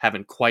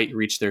haven't quite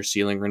reached their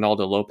ceiling.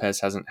 Ronaldo Lopez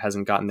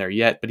hasn't gotten there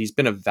yet, but he's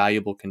been a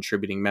valuable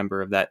contributing member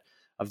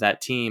of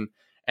that team.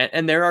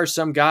 And there are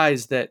some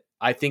guys that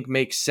I think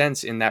makes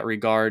sense in that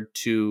regard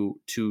to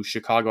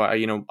Chicago.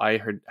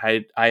 I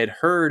had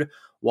heard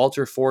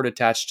Walter Ford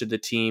attached to the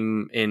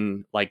team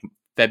in like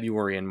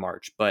February and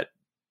March, but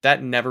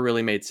that never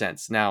really made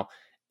sense. Now,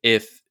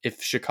 if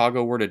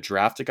Chicago were to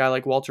draft a guy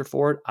like Walter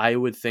Ford, I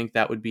would think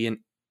that would be an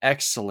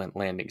excellent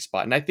landing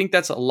spot. And I think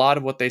that's a lot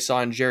of what they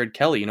saw in Jared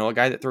Kelly, a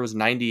guy that throws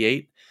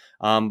 98,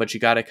 but you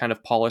got to kind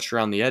of polish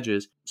around the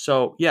edges.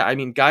 So, yeah, I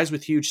mean, guys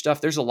with huge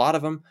stuff, there's a lot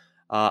of them.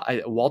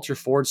 Walter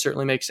Ford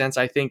certainly makes sense,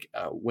 I think,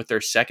 with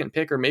their second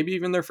pick or maybe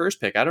even their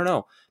first pick. I don't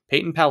know.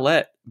 Peyton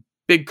Pallette,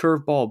 big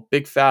curveball,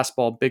 big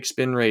fastball, big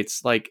spin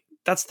rates. Like,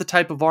 that's the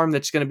type of arm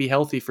that's going to be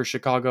healthy for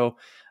Chicago,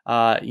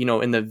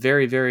 in the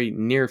very, very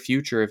near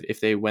future. If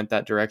they went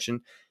that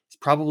direction, it's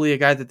probably a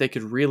guy that they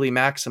could really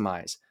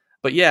maximize.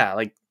 But yeah,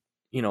 like,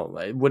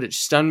 would it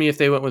stun me if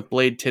they went with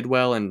Blade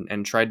Tidwell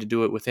and tried to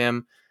do it with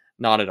him?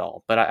 Not at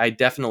all. But I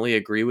definitely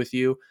agree with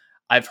you.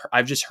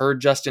 I've just heard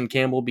Justin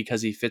Campbell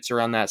because he fits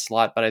around that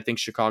slot, but I think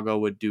Chicago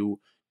would do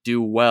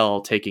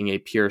well taking a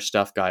pure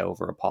stuff guy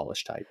over a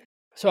polished type.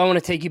 So I want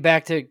to take you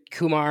back to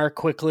Kumar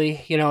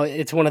quickly.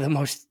 It's one of the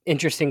most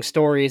interesting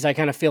stories. I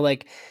kind of feel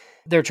like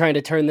they're trying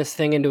to turn this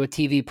thing into a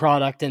TV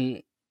product,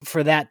 and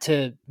for that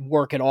to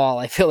work at all,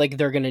 I feel like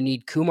they're going to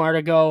need Kumar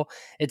to go.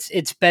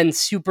 It's been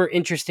super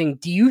interesting.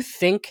 Do you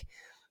think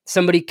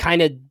somebody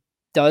kind of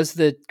does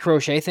the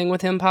crochet thing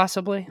with him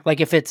possibly? Like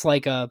if it's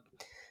like a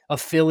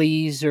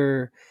Phillies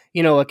or,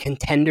 a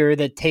contender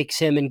that takes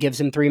him and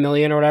gives him $3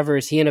 million or whatever,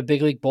 is he in a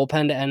big league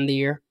bullpen to end the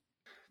year?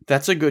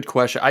 That's a good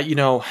question.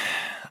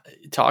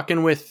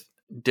 Talking with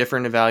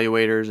different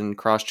evaluators and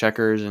cross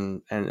checkers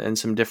and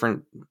some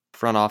different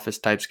front office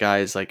types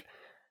guys, like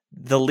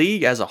the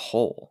league as a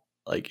whole,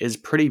 like is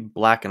pretty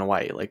black and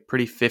white, like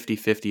pretty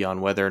 50-50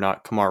 on whether or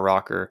not Kumar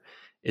Rocker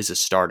is a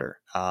starter.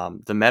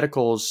 The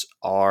medicals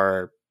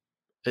are,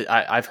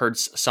 I've heard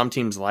some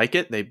teams like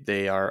it.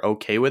 They are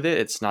okay with it.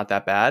 It's not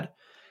that bad.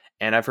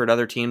 And I've heard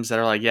other teams that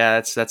are like,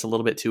 yeah, that's a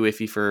little bit too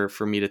iffy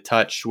for me to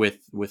touch with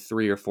 $3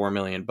 or $4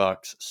 million.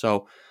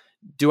 So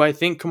do I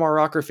think Kumar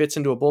Rocker fits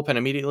into a bullpen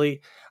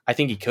immediately? I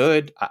think he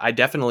could. I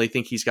definitely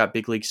think he's got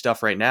big league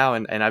stuff right now.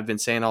 And I've been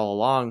saying all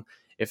along,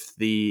 if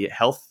the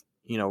health,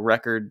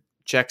 record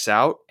checks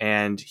out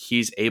and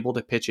he's able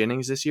to pitch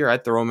innings this year,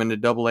 I'd throw him into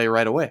Double-A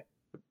right away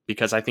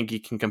because I think he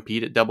can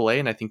compete at Double-A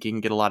and I think he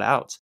can get a lot of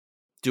outs.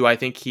 Do I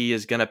think he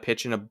is going to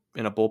pitch in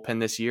a bullpen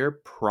this year?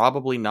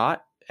 Probably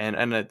not.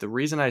 And the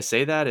reason I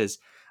say that is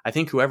I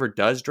think whoever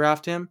does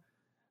draft him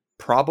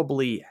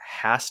probably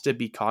has to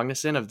be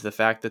cognizant of the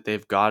fact that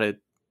they've got to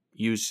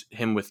use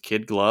him with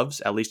kid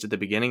gloves, at least at the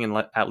beginning,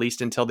 and at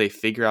least until they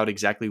figure out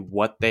exactly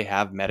what they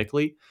have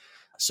medically.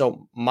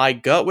 So my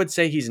gut would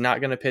say he's not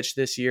going to pitch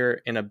this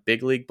year in a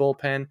big league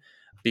bullpen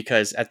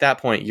because at that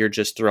point you're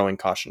just throwing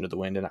caution to the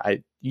wind, and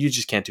you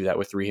just can't do that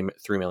with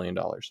 $3 million.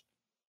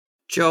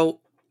 Joe,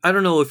 I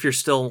don't know if you're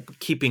still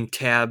keeping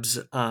tabs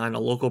on a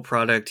local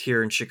product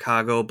here in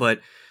Chicago,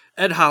 but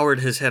Ed Howard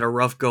has had a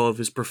rough go of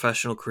his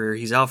professional career.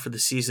 He's out for the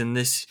season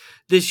this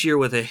year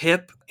with a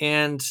hip,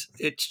 and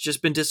it's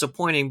just been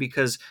disappointing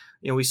because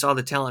we saw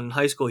the talent in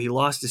high school. He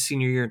lost his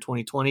senior year in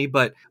 2020,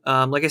 but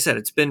like I said,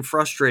 it's been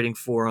frustrating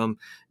for him.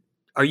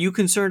 Are you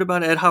concerned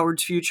about Ed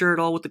Howard's future at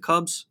all with the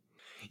Cubs?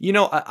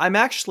 I'm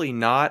actually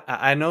not.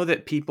 I know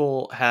that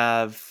people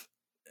have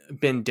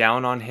been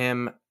down on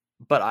him,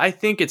 but I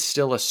think it's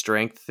still a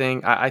strength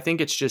thing. I think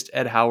it's just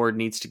Ed Howard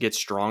needs to get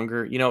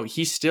stronger.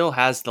 He still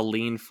has the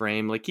lean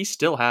frame. Like he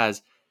still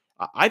has,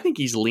 I think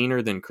he's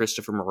leaner than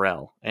Christopher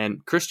Morel.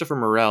 And Christopher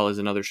Morel is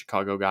another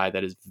Chicago guy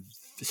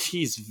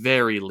he's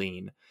very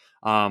lean.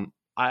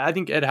 I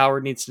think Ed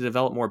Howard needs to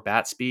develop more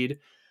bat speed.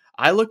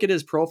 I look at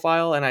his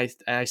profile and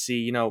I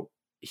see,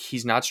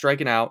 he's not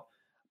striking out,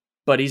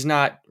 but he's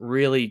not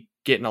really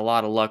getting a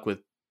lot of luck with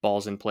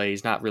balls in play.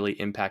 He's not really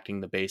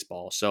impacting the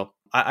baseball. So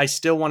I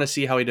still want to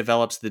see how he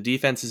develops. The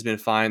defense has been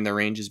fine. The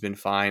range has been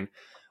fine.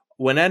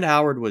 When Ed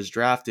Howard was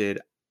drafted,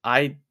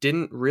 I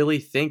didn't really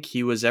think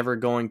he was ever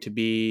going to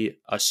be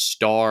a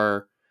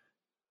star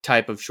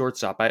type of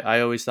shortstop.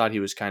 I always thought he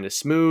was kind of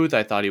smooth.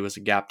 I thought he was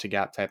a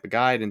gap-to-gap type of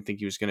guy. I didn't think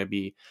he was going to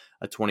be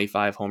a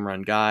 25 home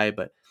run guy.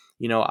 But,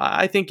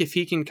 I think if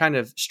he can kind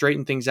of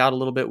straighten things out a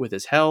little bit with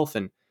his health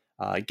and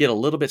get a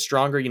little bit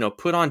stronger,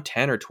 put on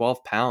 10 or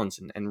 12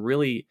 pounds and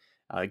really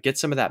get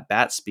some of that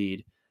bat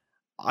speed,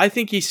 I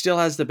think he still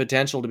has the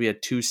potential to be a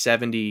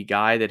 270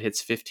 guy that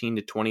hits 15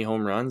 to 20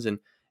 home runs and,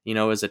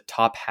 is a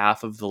top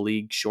half of the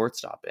league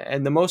shortstop.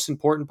 And the most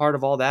important part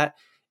of all that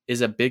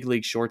is a big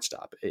league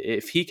shortstop.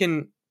 If he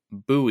can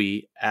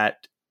buoy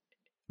at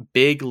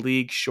big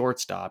league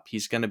shortstop,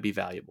 he's going to be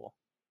valuable,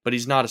 but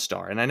he's not a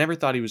star. And I never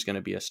thought he was going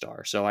to be a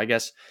star. So I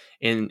guess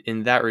in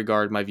that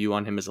regard, my view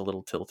on him is a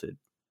little tilted.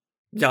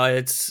 Yeah,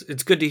 it's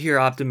good to hear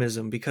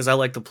optimism because I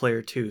like the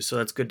player too, so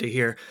that's good to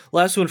hear.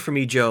 Last one for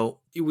me, Joe.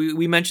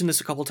 We mentioned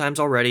this a couple times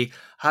already.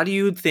 How do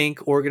you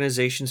think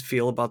organizations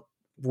feel about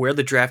where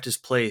the draft is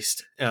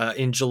placed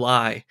in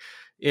July?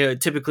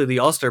 Typically, the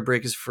All-Star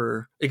break is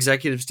for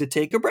executives to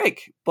take a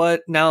break,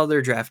 but now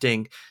they're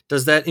drafting.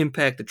 Does that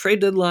impact the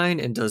trade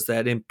deadline, and does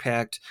that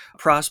impact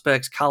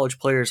prospects, college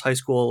players, high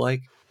school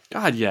alike?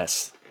 God,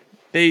 yes.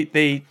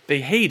 They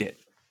hate it.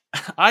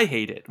 I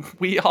hate it.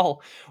 We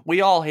all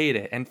hate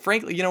it. And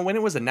frankly, when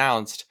it was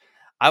announced,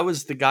 I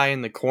was the guy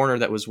in the corner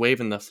that was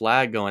waving the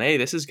flag going, hey,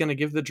 this is going to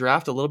give the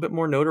draft a little bit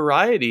more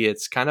notoriety.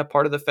 It's kind of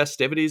part of the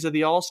festivities of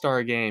the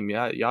All-Star game.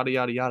 Yeah, yada,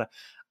 yada, yada.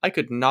 I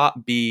could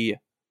not be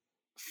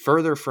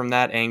further from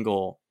that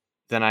angle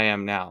than I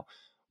am now.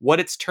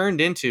 What it's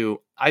turned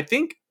into, I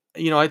think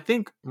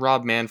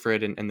Rob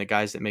Manfred and the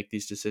guys that make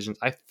these decisions,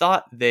 I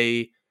thought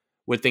they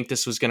would think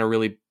this was going to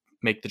really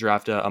make the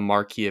draft a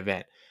marquee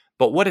event.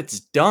 But what it's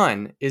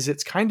done is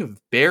it's kind of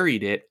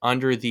buried it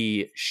under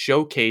the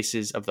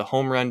showcases of the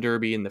home run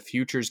derby and the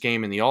futures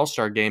game and the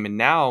All-Star game. And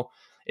now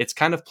it's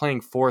kind of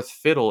playing fourth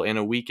fiddle in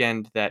a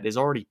weekend that is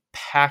already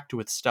packed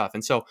with stuff.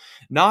 And so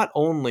not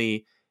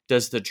only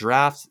does the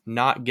draft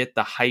not get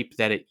the hype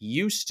that it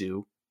used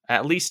to,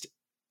 at least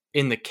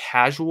in the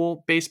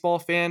casual baseball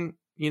fan,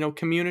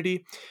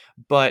 community,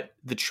 but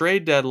the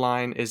trade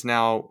deadline is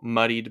now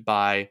muddied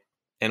by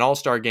an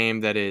All-Star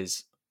game that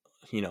is,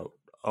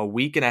 a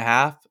week and a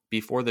half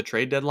before the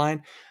trade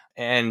deadline.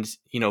 And,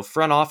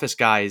 front office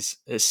guys,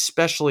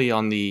 especially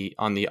on the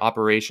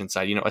operation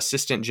side,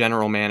 assistant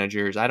general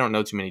managers, I don't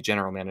know too many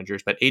general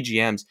managers, but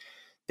AGMs,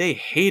 they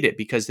hate it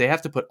because they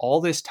have to put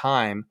all this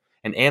time,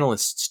 and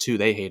analysts too,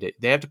 they hate it.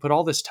 They have to put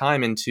all this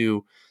time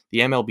into the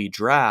MLB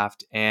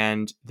draft,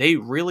 and they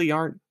really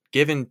aren't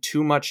given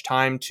too much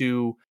time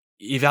to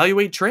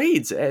evaluate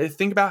trades.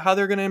 Think about how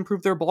they're going to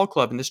improve their ball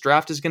club. And this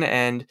draft is going to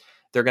end.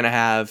 They're going to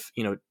have,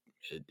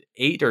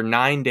 8 or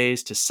 9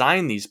 days to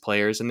sign these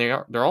players. And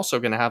they're also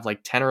going to have like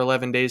 10 or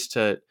 11 days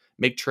to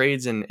make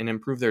trades and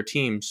improve their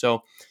team.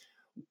 So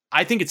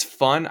I think it's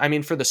fun. I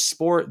mean, for the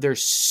sport,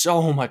 there's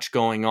so much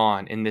going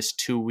on in this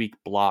 2-week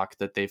block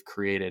that they've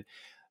created.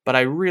 But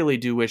I really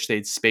do wish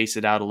they'd space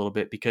it out a little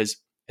bit, because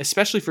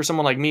especially for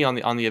someone like me on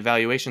the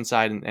evaluation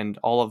side and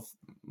all of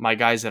my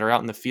guys that are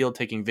out in the field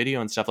taking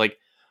video and stuff, like,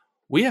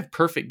 we have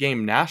Perfect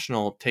Game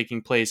National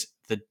taking place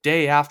the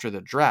day after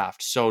the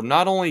draft. So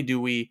not only do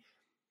we,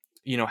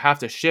 have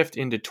to shift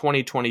into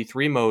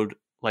 2023 mode,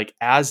 like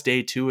as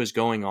day 2 is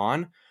going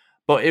on,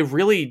 but it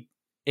really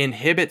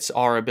inhibits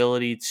our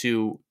ability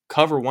to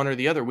cover one or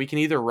the other. We can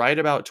either write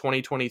about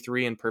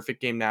 2023 and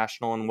Perfect Game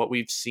National and what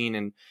we've seen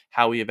and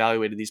how we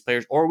evaluated these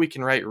players, or we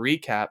can write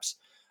recaps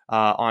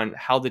on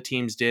how the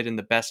teams did and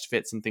the best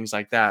fits and things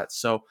like that.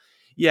 So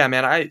yeah,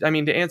 man, I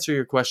mean, to answer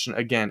your question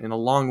again in a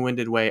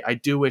long-winded way, I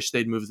do wish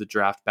they'd move the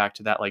draft back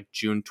to that like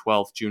June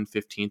 12th, June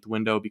 15th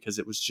window, because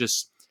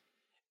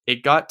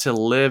it got to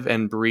live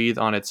and breathe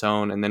on its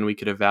own, and then we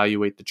could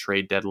evaluate the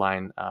trade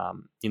deadline,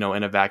 in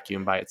a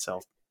vacuum by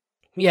itself.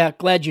 Yeah,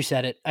 glad you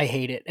said it. I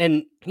hate it.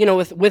 And,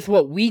 with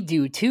what we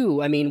do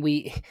too, I mean,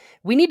 we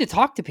need to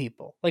talk to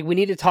people. Like, we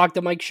need to talk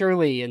to Mike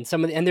Shirley and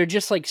and they're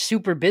just like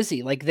super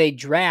busy. Like, they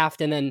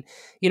draft and then,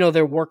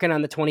 they're working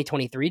on the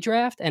 2023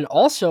 draft. And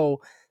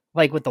also,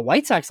 like with the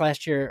White Sox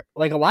last year,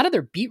 like a lot of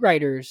their beat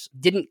writers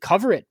didn't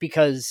cover it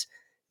because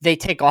they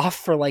take off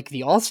for like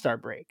the All-Star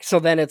break. So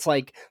then it's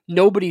like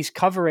nobody's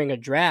covering a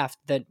draft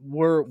that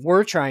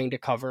we're trying to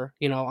cover,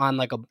 on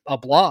like a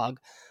blog.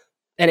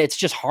 And it's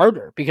just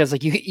harder because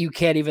like you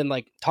can't even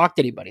like talk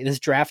to anybody. This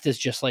draft is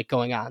just like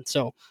going on.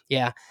 So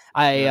yeah,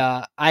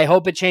 I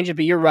hope it changes,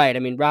 but you're right. I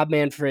mean, Rob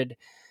Manfred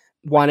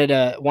wanted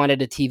a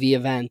TV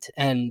event,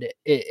 and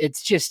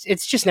it's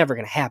just never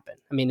going to happen.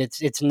 I mean,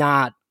 it's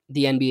not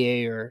the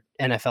NBA or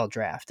NFL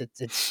draft.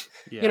 It's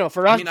yeah.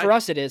 For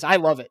us it is. I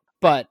love it,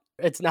 but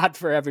it's not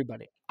for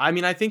everybody. I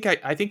mean, I think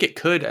it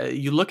could.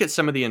 You look at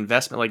some of the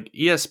investment, like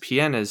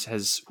ESPN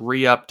has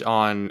re-upped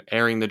on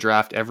airing the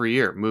draft every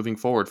year moving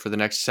forward for the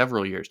next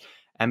several years.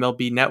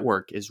 MLB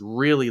Network is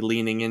really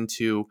leaning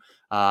into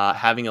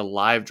having a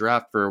live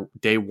draft for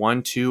day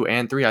 1, 2,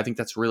 and 3. I think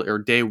that's really, or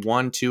day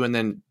 1, 2, and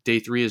then day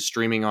 3 is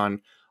streaming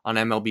on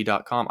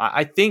MLB.com.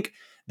 I think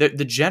that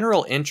the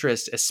general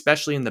interest,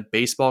 especially in the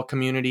baseball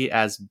community,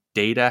 as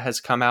data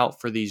has come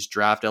out for these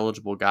draft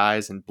eligible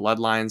guys and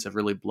bloodlines have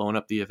really blown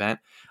up the event.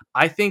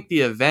 I think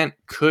the event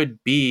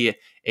could be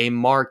a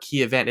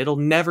marquee event. It'll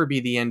never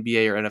be the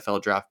NBA or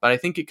NFL draft, but I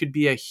think it could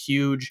be a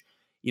huge,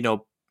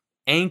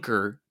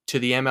 anchor to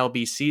the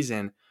MLB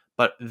season.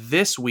 But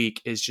this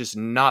week is just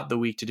not the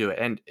week to do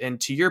it.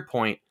 And to your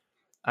point,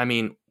 I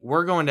mean,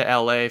 we're going to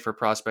LA for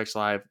Prospects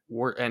Live,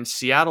 and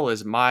Seattle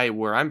is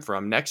where I'm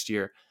from next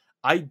year.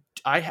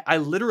 I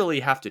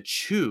literally have to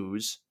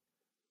choose,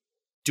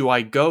 do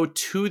I go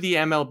to the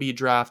MLB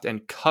draft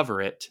and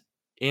cover it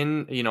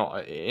in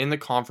the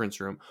conference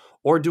room,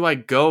 or do I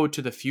go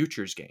to the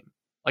futures game?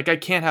 Like, I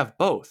can't have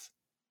both.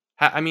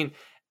 I mean,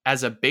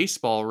 as a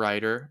baseball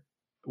writer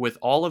with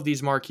all of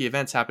these marquee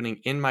events happening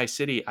in my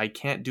city, I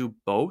can't do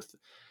both.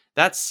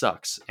 That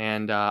sucks.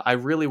 And I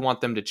really want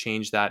them to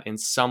change that in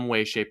some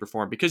way, shape, or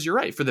form, because you're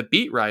right. For the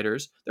beat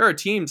writers, there are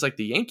teams like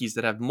the Yankees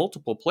that have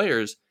multiple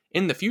players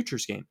in the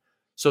futures game.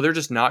 So they're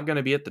just not going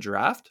to be at the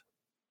draft.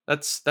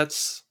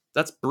 That's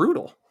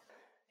brutal.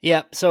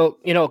 Yeah. So,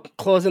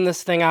 closing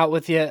this thing out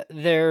with you,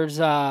 there's,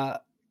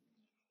 there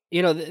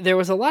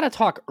was a lot of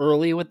talk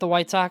early with the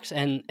White Sox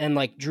and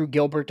like Drew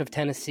Gilbert of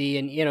Tennessee.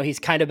 And, he's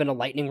kind of been a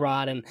lightning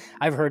rod. And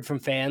I've heard from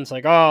fans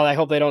like, oh, I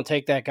hope they don't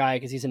take that guy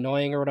because he's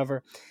annoying or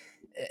whatever.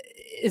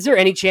 is there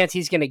any chance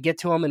he's going to get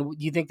to him? And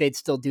do you think they'd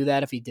still do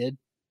that if he did?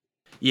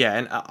 Yeah,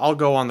 and I'll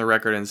go on the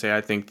record and say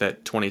I think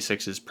that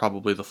 26 is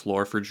probably the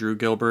floor for Drew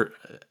Gilbert.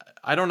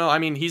 I don't know. I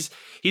mean, he's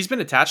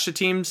been attached to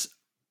teams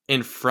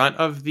in front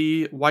of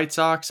the White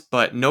Sox,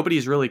 but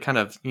nobody's really kind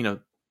of,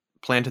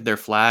 planted their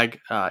flag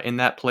in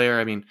that player.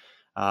 I mean,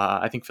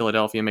 I think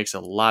Philadelphia makes a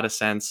lot of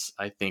sense.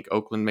 I think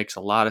Oakland makes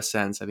a lot of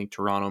sense. I think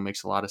Toronto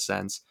makes a lot of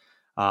sense.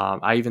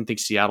 I even think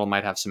Seattle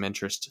might have some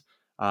interest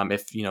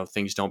if,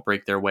 things don't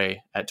break their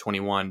way at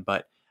 21.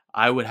 But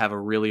I would have a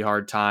really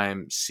hard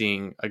time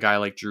seeing a guy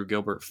like Drew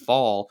Gilbert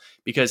fall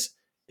because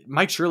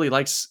Mike Shirley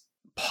likes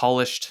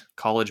polished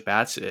college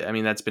bats. I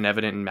mean, that's been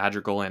evident in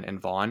Madrigal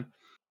and Vaughn.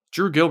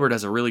 Drew Gilbert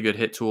has a really good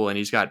hit tool and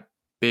he's got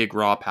big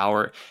raw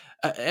power.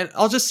 And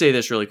I'll just say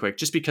this really quick,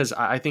 just because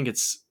I think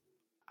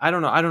I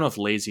don't know if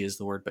lazy is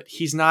the word, but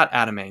he's not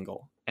Adam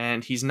Engel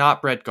and he's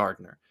not Brett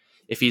Gardner.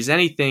 If he's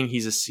anything,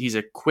 he's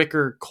a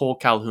quicker Cole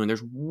Calhoun.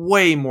 There's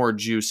way more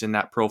juice in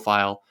that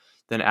profile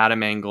than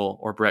Adam Engel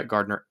or Brett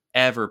Gardner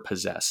ever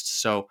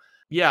possessed. So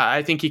yeah,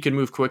 I think he could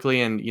move quickly.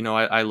 And,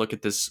 I look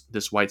at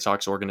this White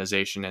Sox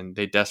organization and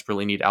they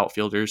desperately need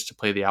outfilders to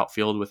play the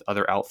outfield with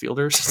other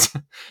outfielders.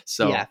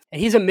 So yeah,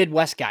 and he's a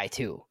Midwest guy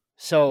too.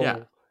 So, yeah.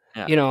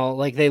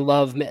 They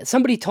love,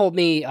 somebody told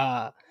me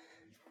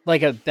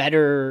like a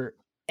better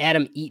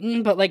Adam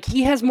Eaton, but like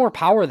he has more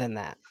power than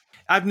that.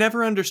 I've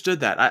never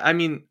understood that. I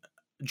mean,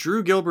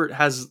 Drew Gilbert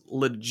has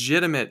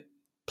legitimate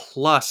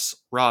plus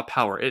raw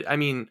power. It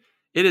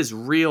is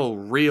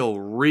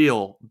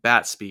real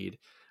bat speed.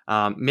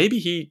 Maybe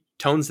he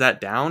tones that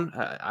down.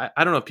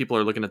 I don't know if people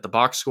are looking at the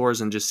box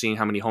scores and just seeing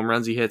how many home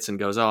runs he hits and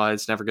goes, oh,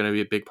 it's never going to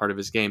be a big part of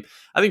his game.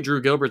 I think Drew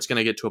Gilbert's going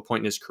to get to a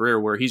point in his career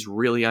where he's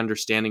really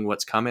understanding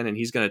what's coming and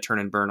he's going to turn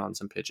and burn on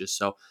some pitches.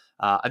 So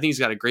I think he's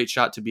got a great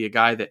shot to be a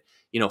guy that,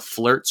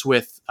 flirts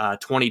with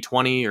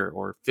 20-20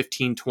 or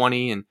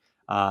 15-20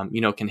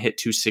 and, can hit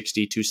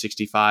 260,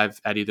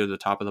 265 at either the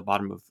top or the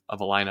bottom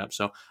of a lineup.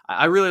 So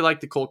I really like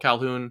the Cole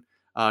Calhoun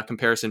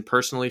comparison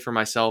personally for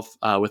myself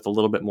with a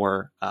little bit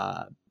more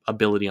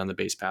ability on the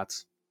base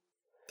paths.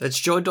 That's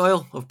Joe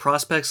Doyle of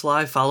Prospects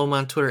Live. Follow him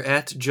on Twitter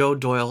at Joe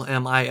Doyle,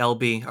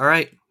 MILB. All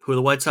right, who are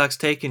the White Sox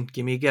taking?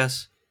 Give me a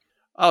guess.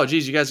 Oh,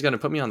 geez, you guys are going to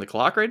put me on the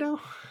clock right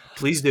now?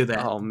 Please do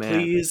that. Oh, man.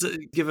 Please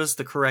give us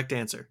the correct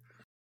answer.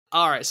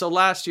 All right, so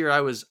last year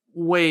I was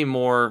way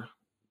more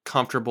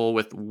comfortable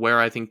with where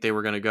I think they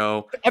were going to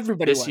go.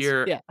 Everybody this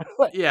year,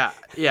 yeah.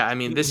 I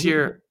mean, this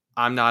year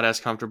I'm not as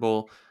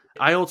comfortable.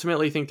 I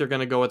ultimately think they're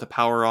going to go with a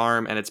power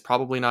arm, and it's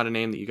probably not a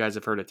name that you guys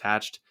have heard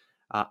attached.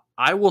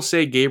 I will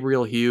say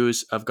Gabriel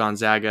Hughes of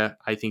Gonzaga.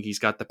 I think he's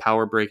got the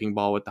power breaking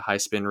ball with the high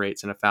spin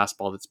rates and a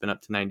fastball that's been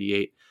up to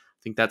 98. I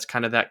think that's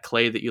kind of that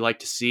clay that you like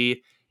to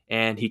see,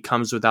 and he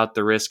comes without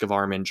the risk of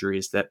arm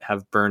injuries that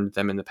have burned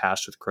them in the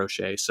past with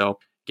Crochet. So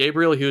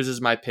Gabriel Hughes is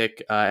my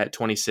pick at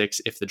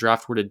 26 if the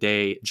draft were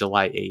today,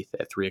 July 8th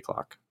at 3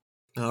 o'clock.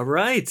 All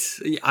right.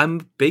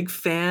 I'm a big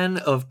fan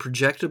of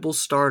projectable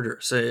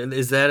starters.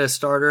 Is that a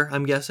starter,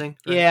 I'm guessing?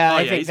 Yeah,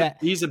 I think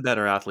he's a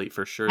better athlete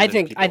for sure. I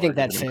think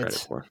that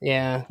fits.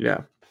 Yeah.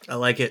 I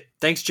like it.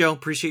 Thanks, Joe.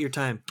 Appreciate your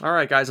time. All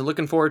right, guys. I'm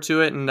looking forward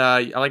to it. And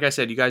like I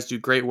said, you guys do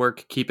great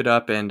work. Keep it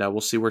up, and we'll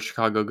see where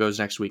Chicago goes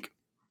next week.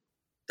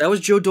 That was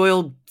Joe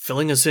Doyle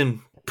filling us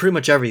in pretty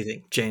much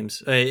everything,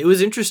 James. It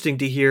was interesting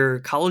to hear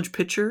college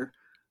pitcher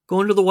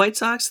going to the White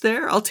Sox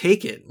there. I'll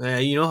take it.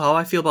 You know how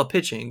I feel about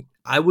pitching.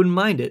 I wouldn't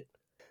mind it.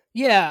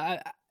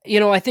 Yeah,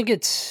 I think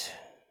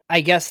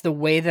I guess the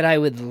way that I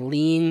would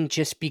lean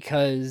just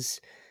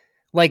because,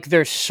 like,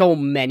 there's so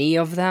many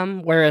of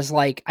them, whereas,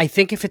 like, I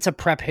think if it's a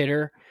prep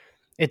hitter,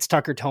 it's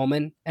Tucker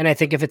Tolman, and I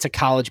think if it's a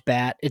college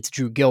bat, it's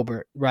Drew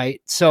Gilbert, right?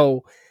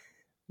 So,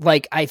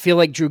 like, I feel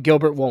like Drew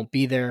Gilbert won't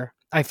be there.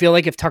 I feel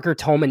like if Tucker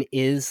Tolman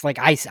is, like,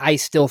 I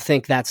still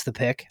think that's the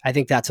pick. I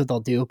think that's what they'll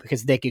do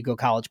because they could go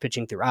college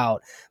pitching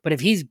throughout. But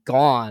if he's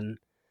gone,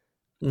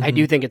 I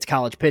do think it's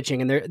college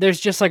pitching, and there's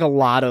just, like, a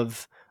lot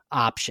of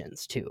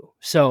options too.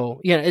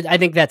 So, I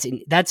think that's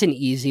an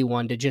easy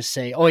one to just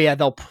say, oh yeah,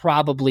 they'll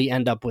probably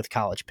end up with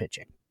college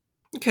pitching.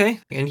 Okay.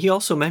 And he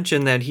also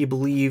mentioned that he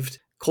believed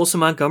Colson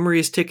Montgomery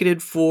is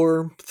ticketed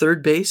for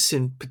third base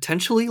and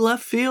potentially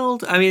left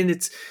field. I mean,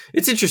 it's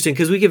interesting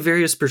because we get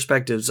various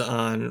perspectives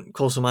on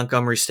Colson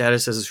Montgomery's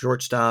status as a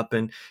shortstop.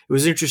 And it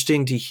was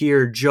interesting to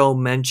hear Joe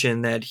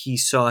mention that he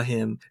saw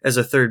him as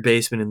a third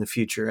baseman in the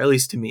future, at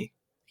least to me.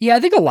 Yeah, I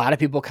think a lot of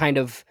people kind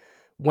of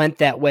went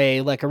that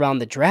way, like around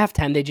the draft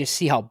time. They just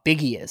see how big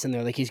he is and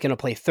they're like, he's going to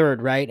play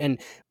third, right?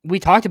 And we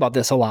talked about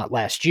this a lot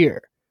last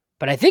year,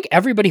 but I think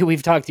everybody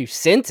we've talked to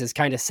since has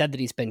kind of said that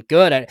he's been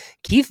good.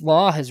 Keith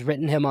Law has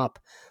written him up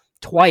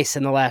twice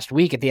in the last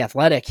week at The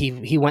Athletic.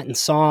 He went and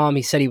saw him.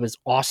 He said he was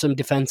awesome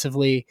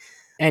defensively,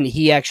 and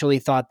he actually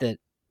thought that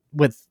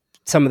with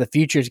some of the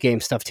futures game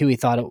stuff too, he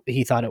thought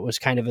it was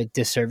kind of a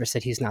disservice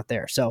that he's not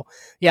there. So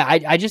yeah,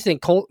 I just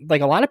think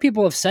like a lot of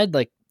people have said,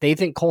 like, they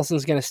think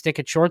Colson's going to stick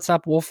at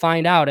shortstop. We'll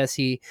find out as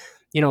he,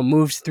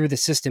 moves through the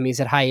system.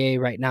 He's at high A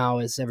right now,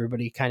 as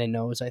everybody kind of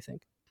knows, I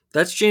think.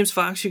 That's James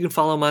Fox. You can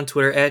follow him on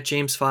Twitter at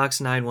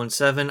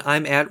JamesFox917.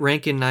 I'm at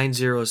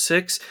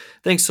Rankin906.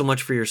 Thanks so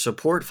much for your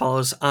support. Follow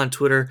us on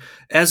Twitter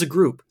as a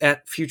group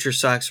at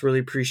FutureSox. Really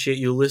appreciate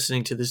you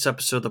listening to this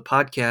episode of the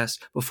podcast.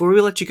 Before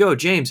we let you go,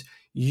 James,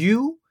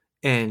 you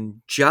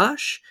and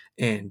Josh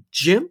and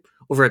Jim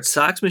over at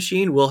Sox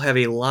Machine will have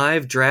a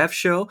live draft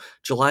show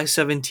July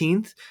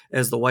 17th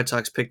as the White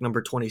Sox pick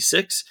number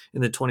 26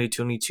 in the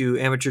 2022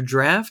 amateur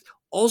draft.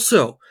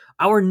 Also,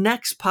 our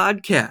next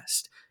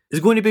podcast is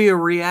going to be a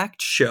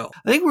react show.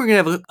 I think we're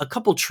going to have a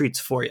couple treats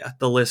for you,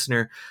 the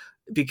listener,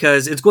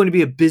 because it's going to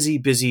be a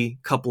busy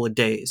couple of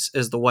days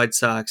as the White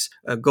Sox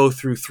go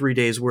through 3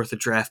 days worth of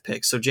draft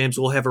picks. So James,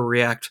 we'll have a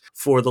react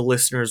for the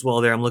listeners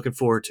while there. I'm looking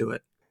forward to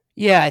it.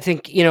 Yeah, I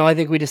think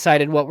we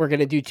decided what we're going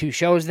to do 2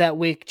 shows that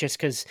week just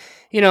because,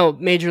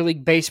 Major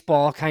League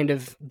Baseball kind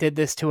of did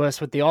this to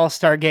us with the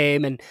All-Star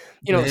game. And,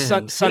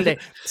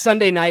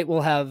 Sunday night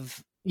we'll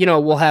have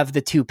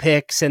the 2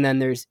 picks, and then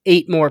there's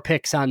 8 more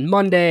picks on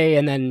Monday,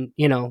 and then,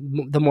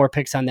 the more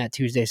picks on that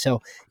Tuesday.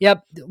 So,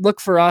 yep, look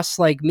for us.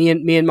 Like me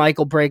and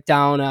Michael break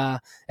down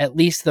at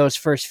least those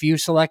first few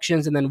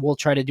selections, and then we'll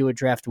try to do a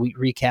draft week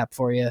recap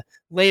for you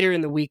later in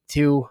the week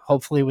too,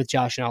 hopefully with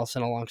Josh and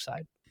Allison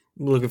alongside.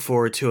 Looking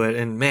forward to it.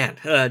 And man,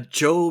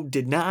 Joe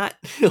did not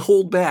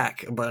hold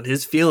back about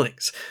his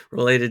feelings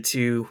related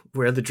to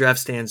where the draft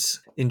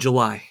stands in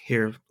July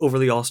here over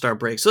the All-Star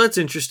break. So that's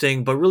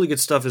interesting, but really good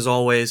stuff as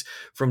always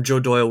from Joe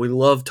Doyle. We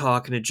love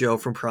talking to Joe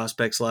from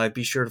Prospects Live.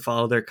 Be sure to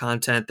follow their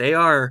content. They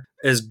are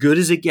as good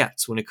as it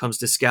gets when it comes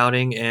to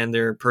scouting, and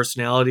their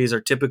personalities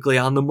are typically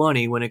on the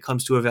money when it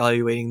comes to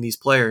evaluating these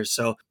players.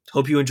 So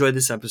hope you enjoyed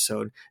this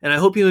episode, and I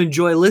hope you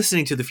enjoy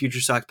listening to the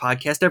FutureSox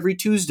podcast every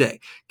Tuesday.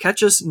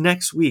 Catch us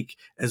next week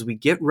as we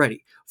get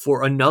ready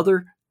for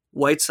another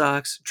White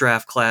Sox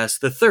draft class,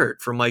 the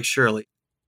third for Mike Shirley.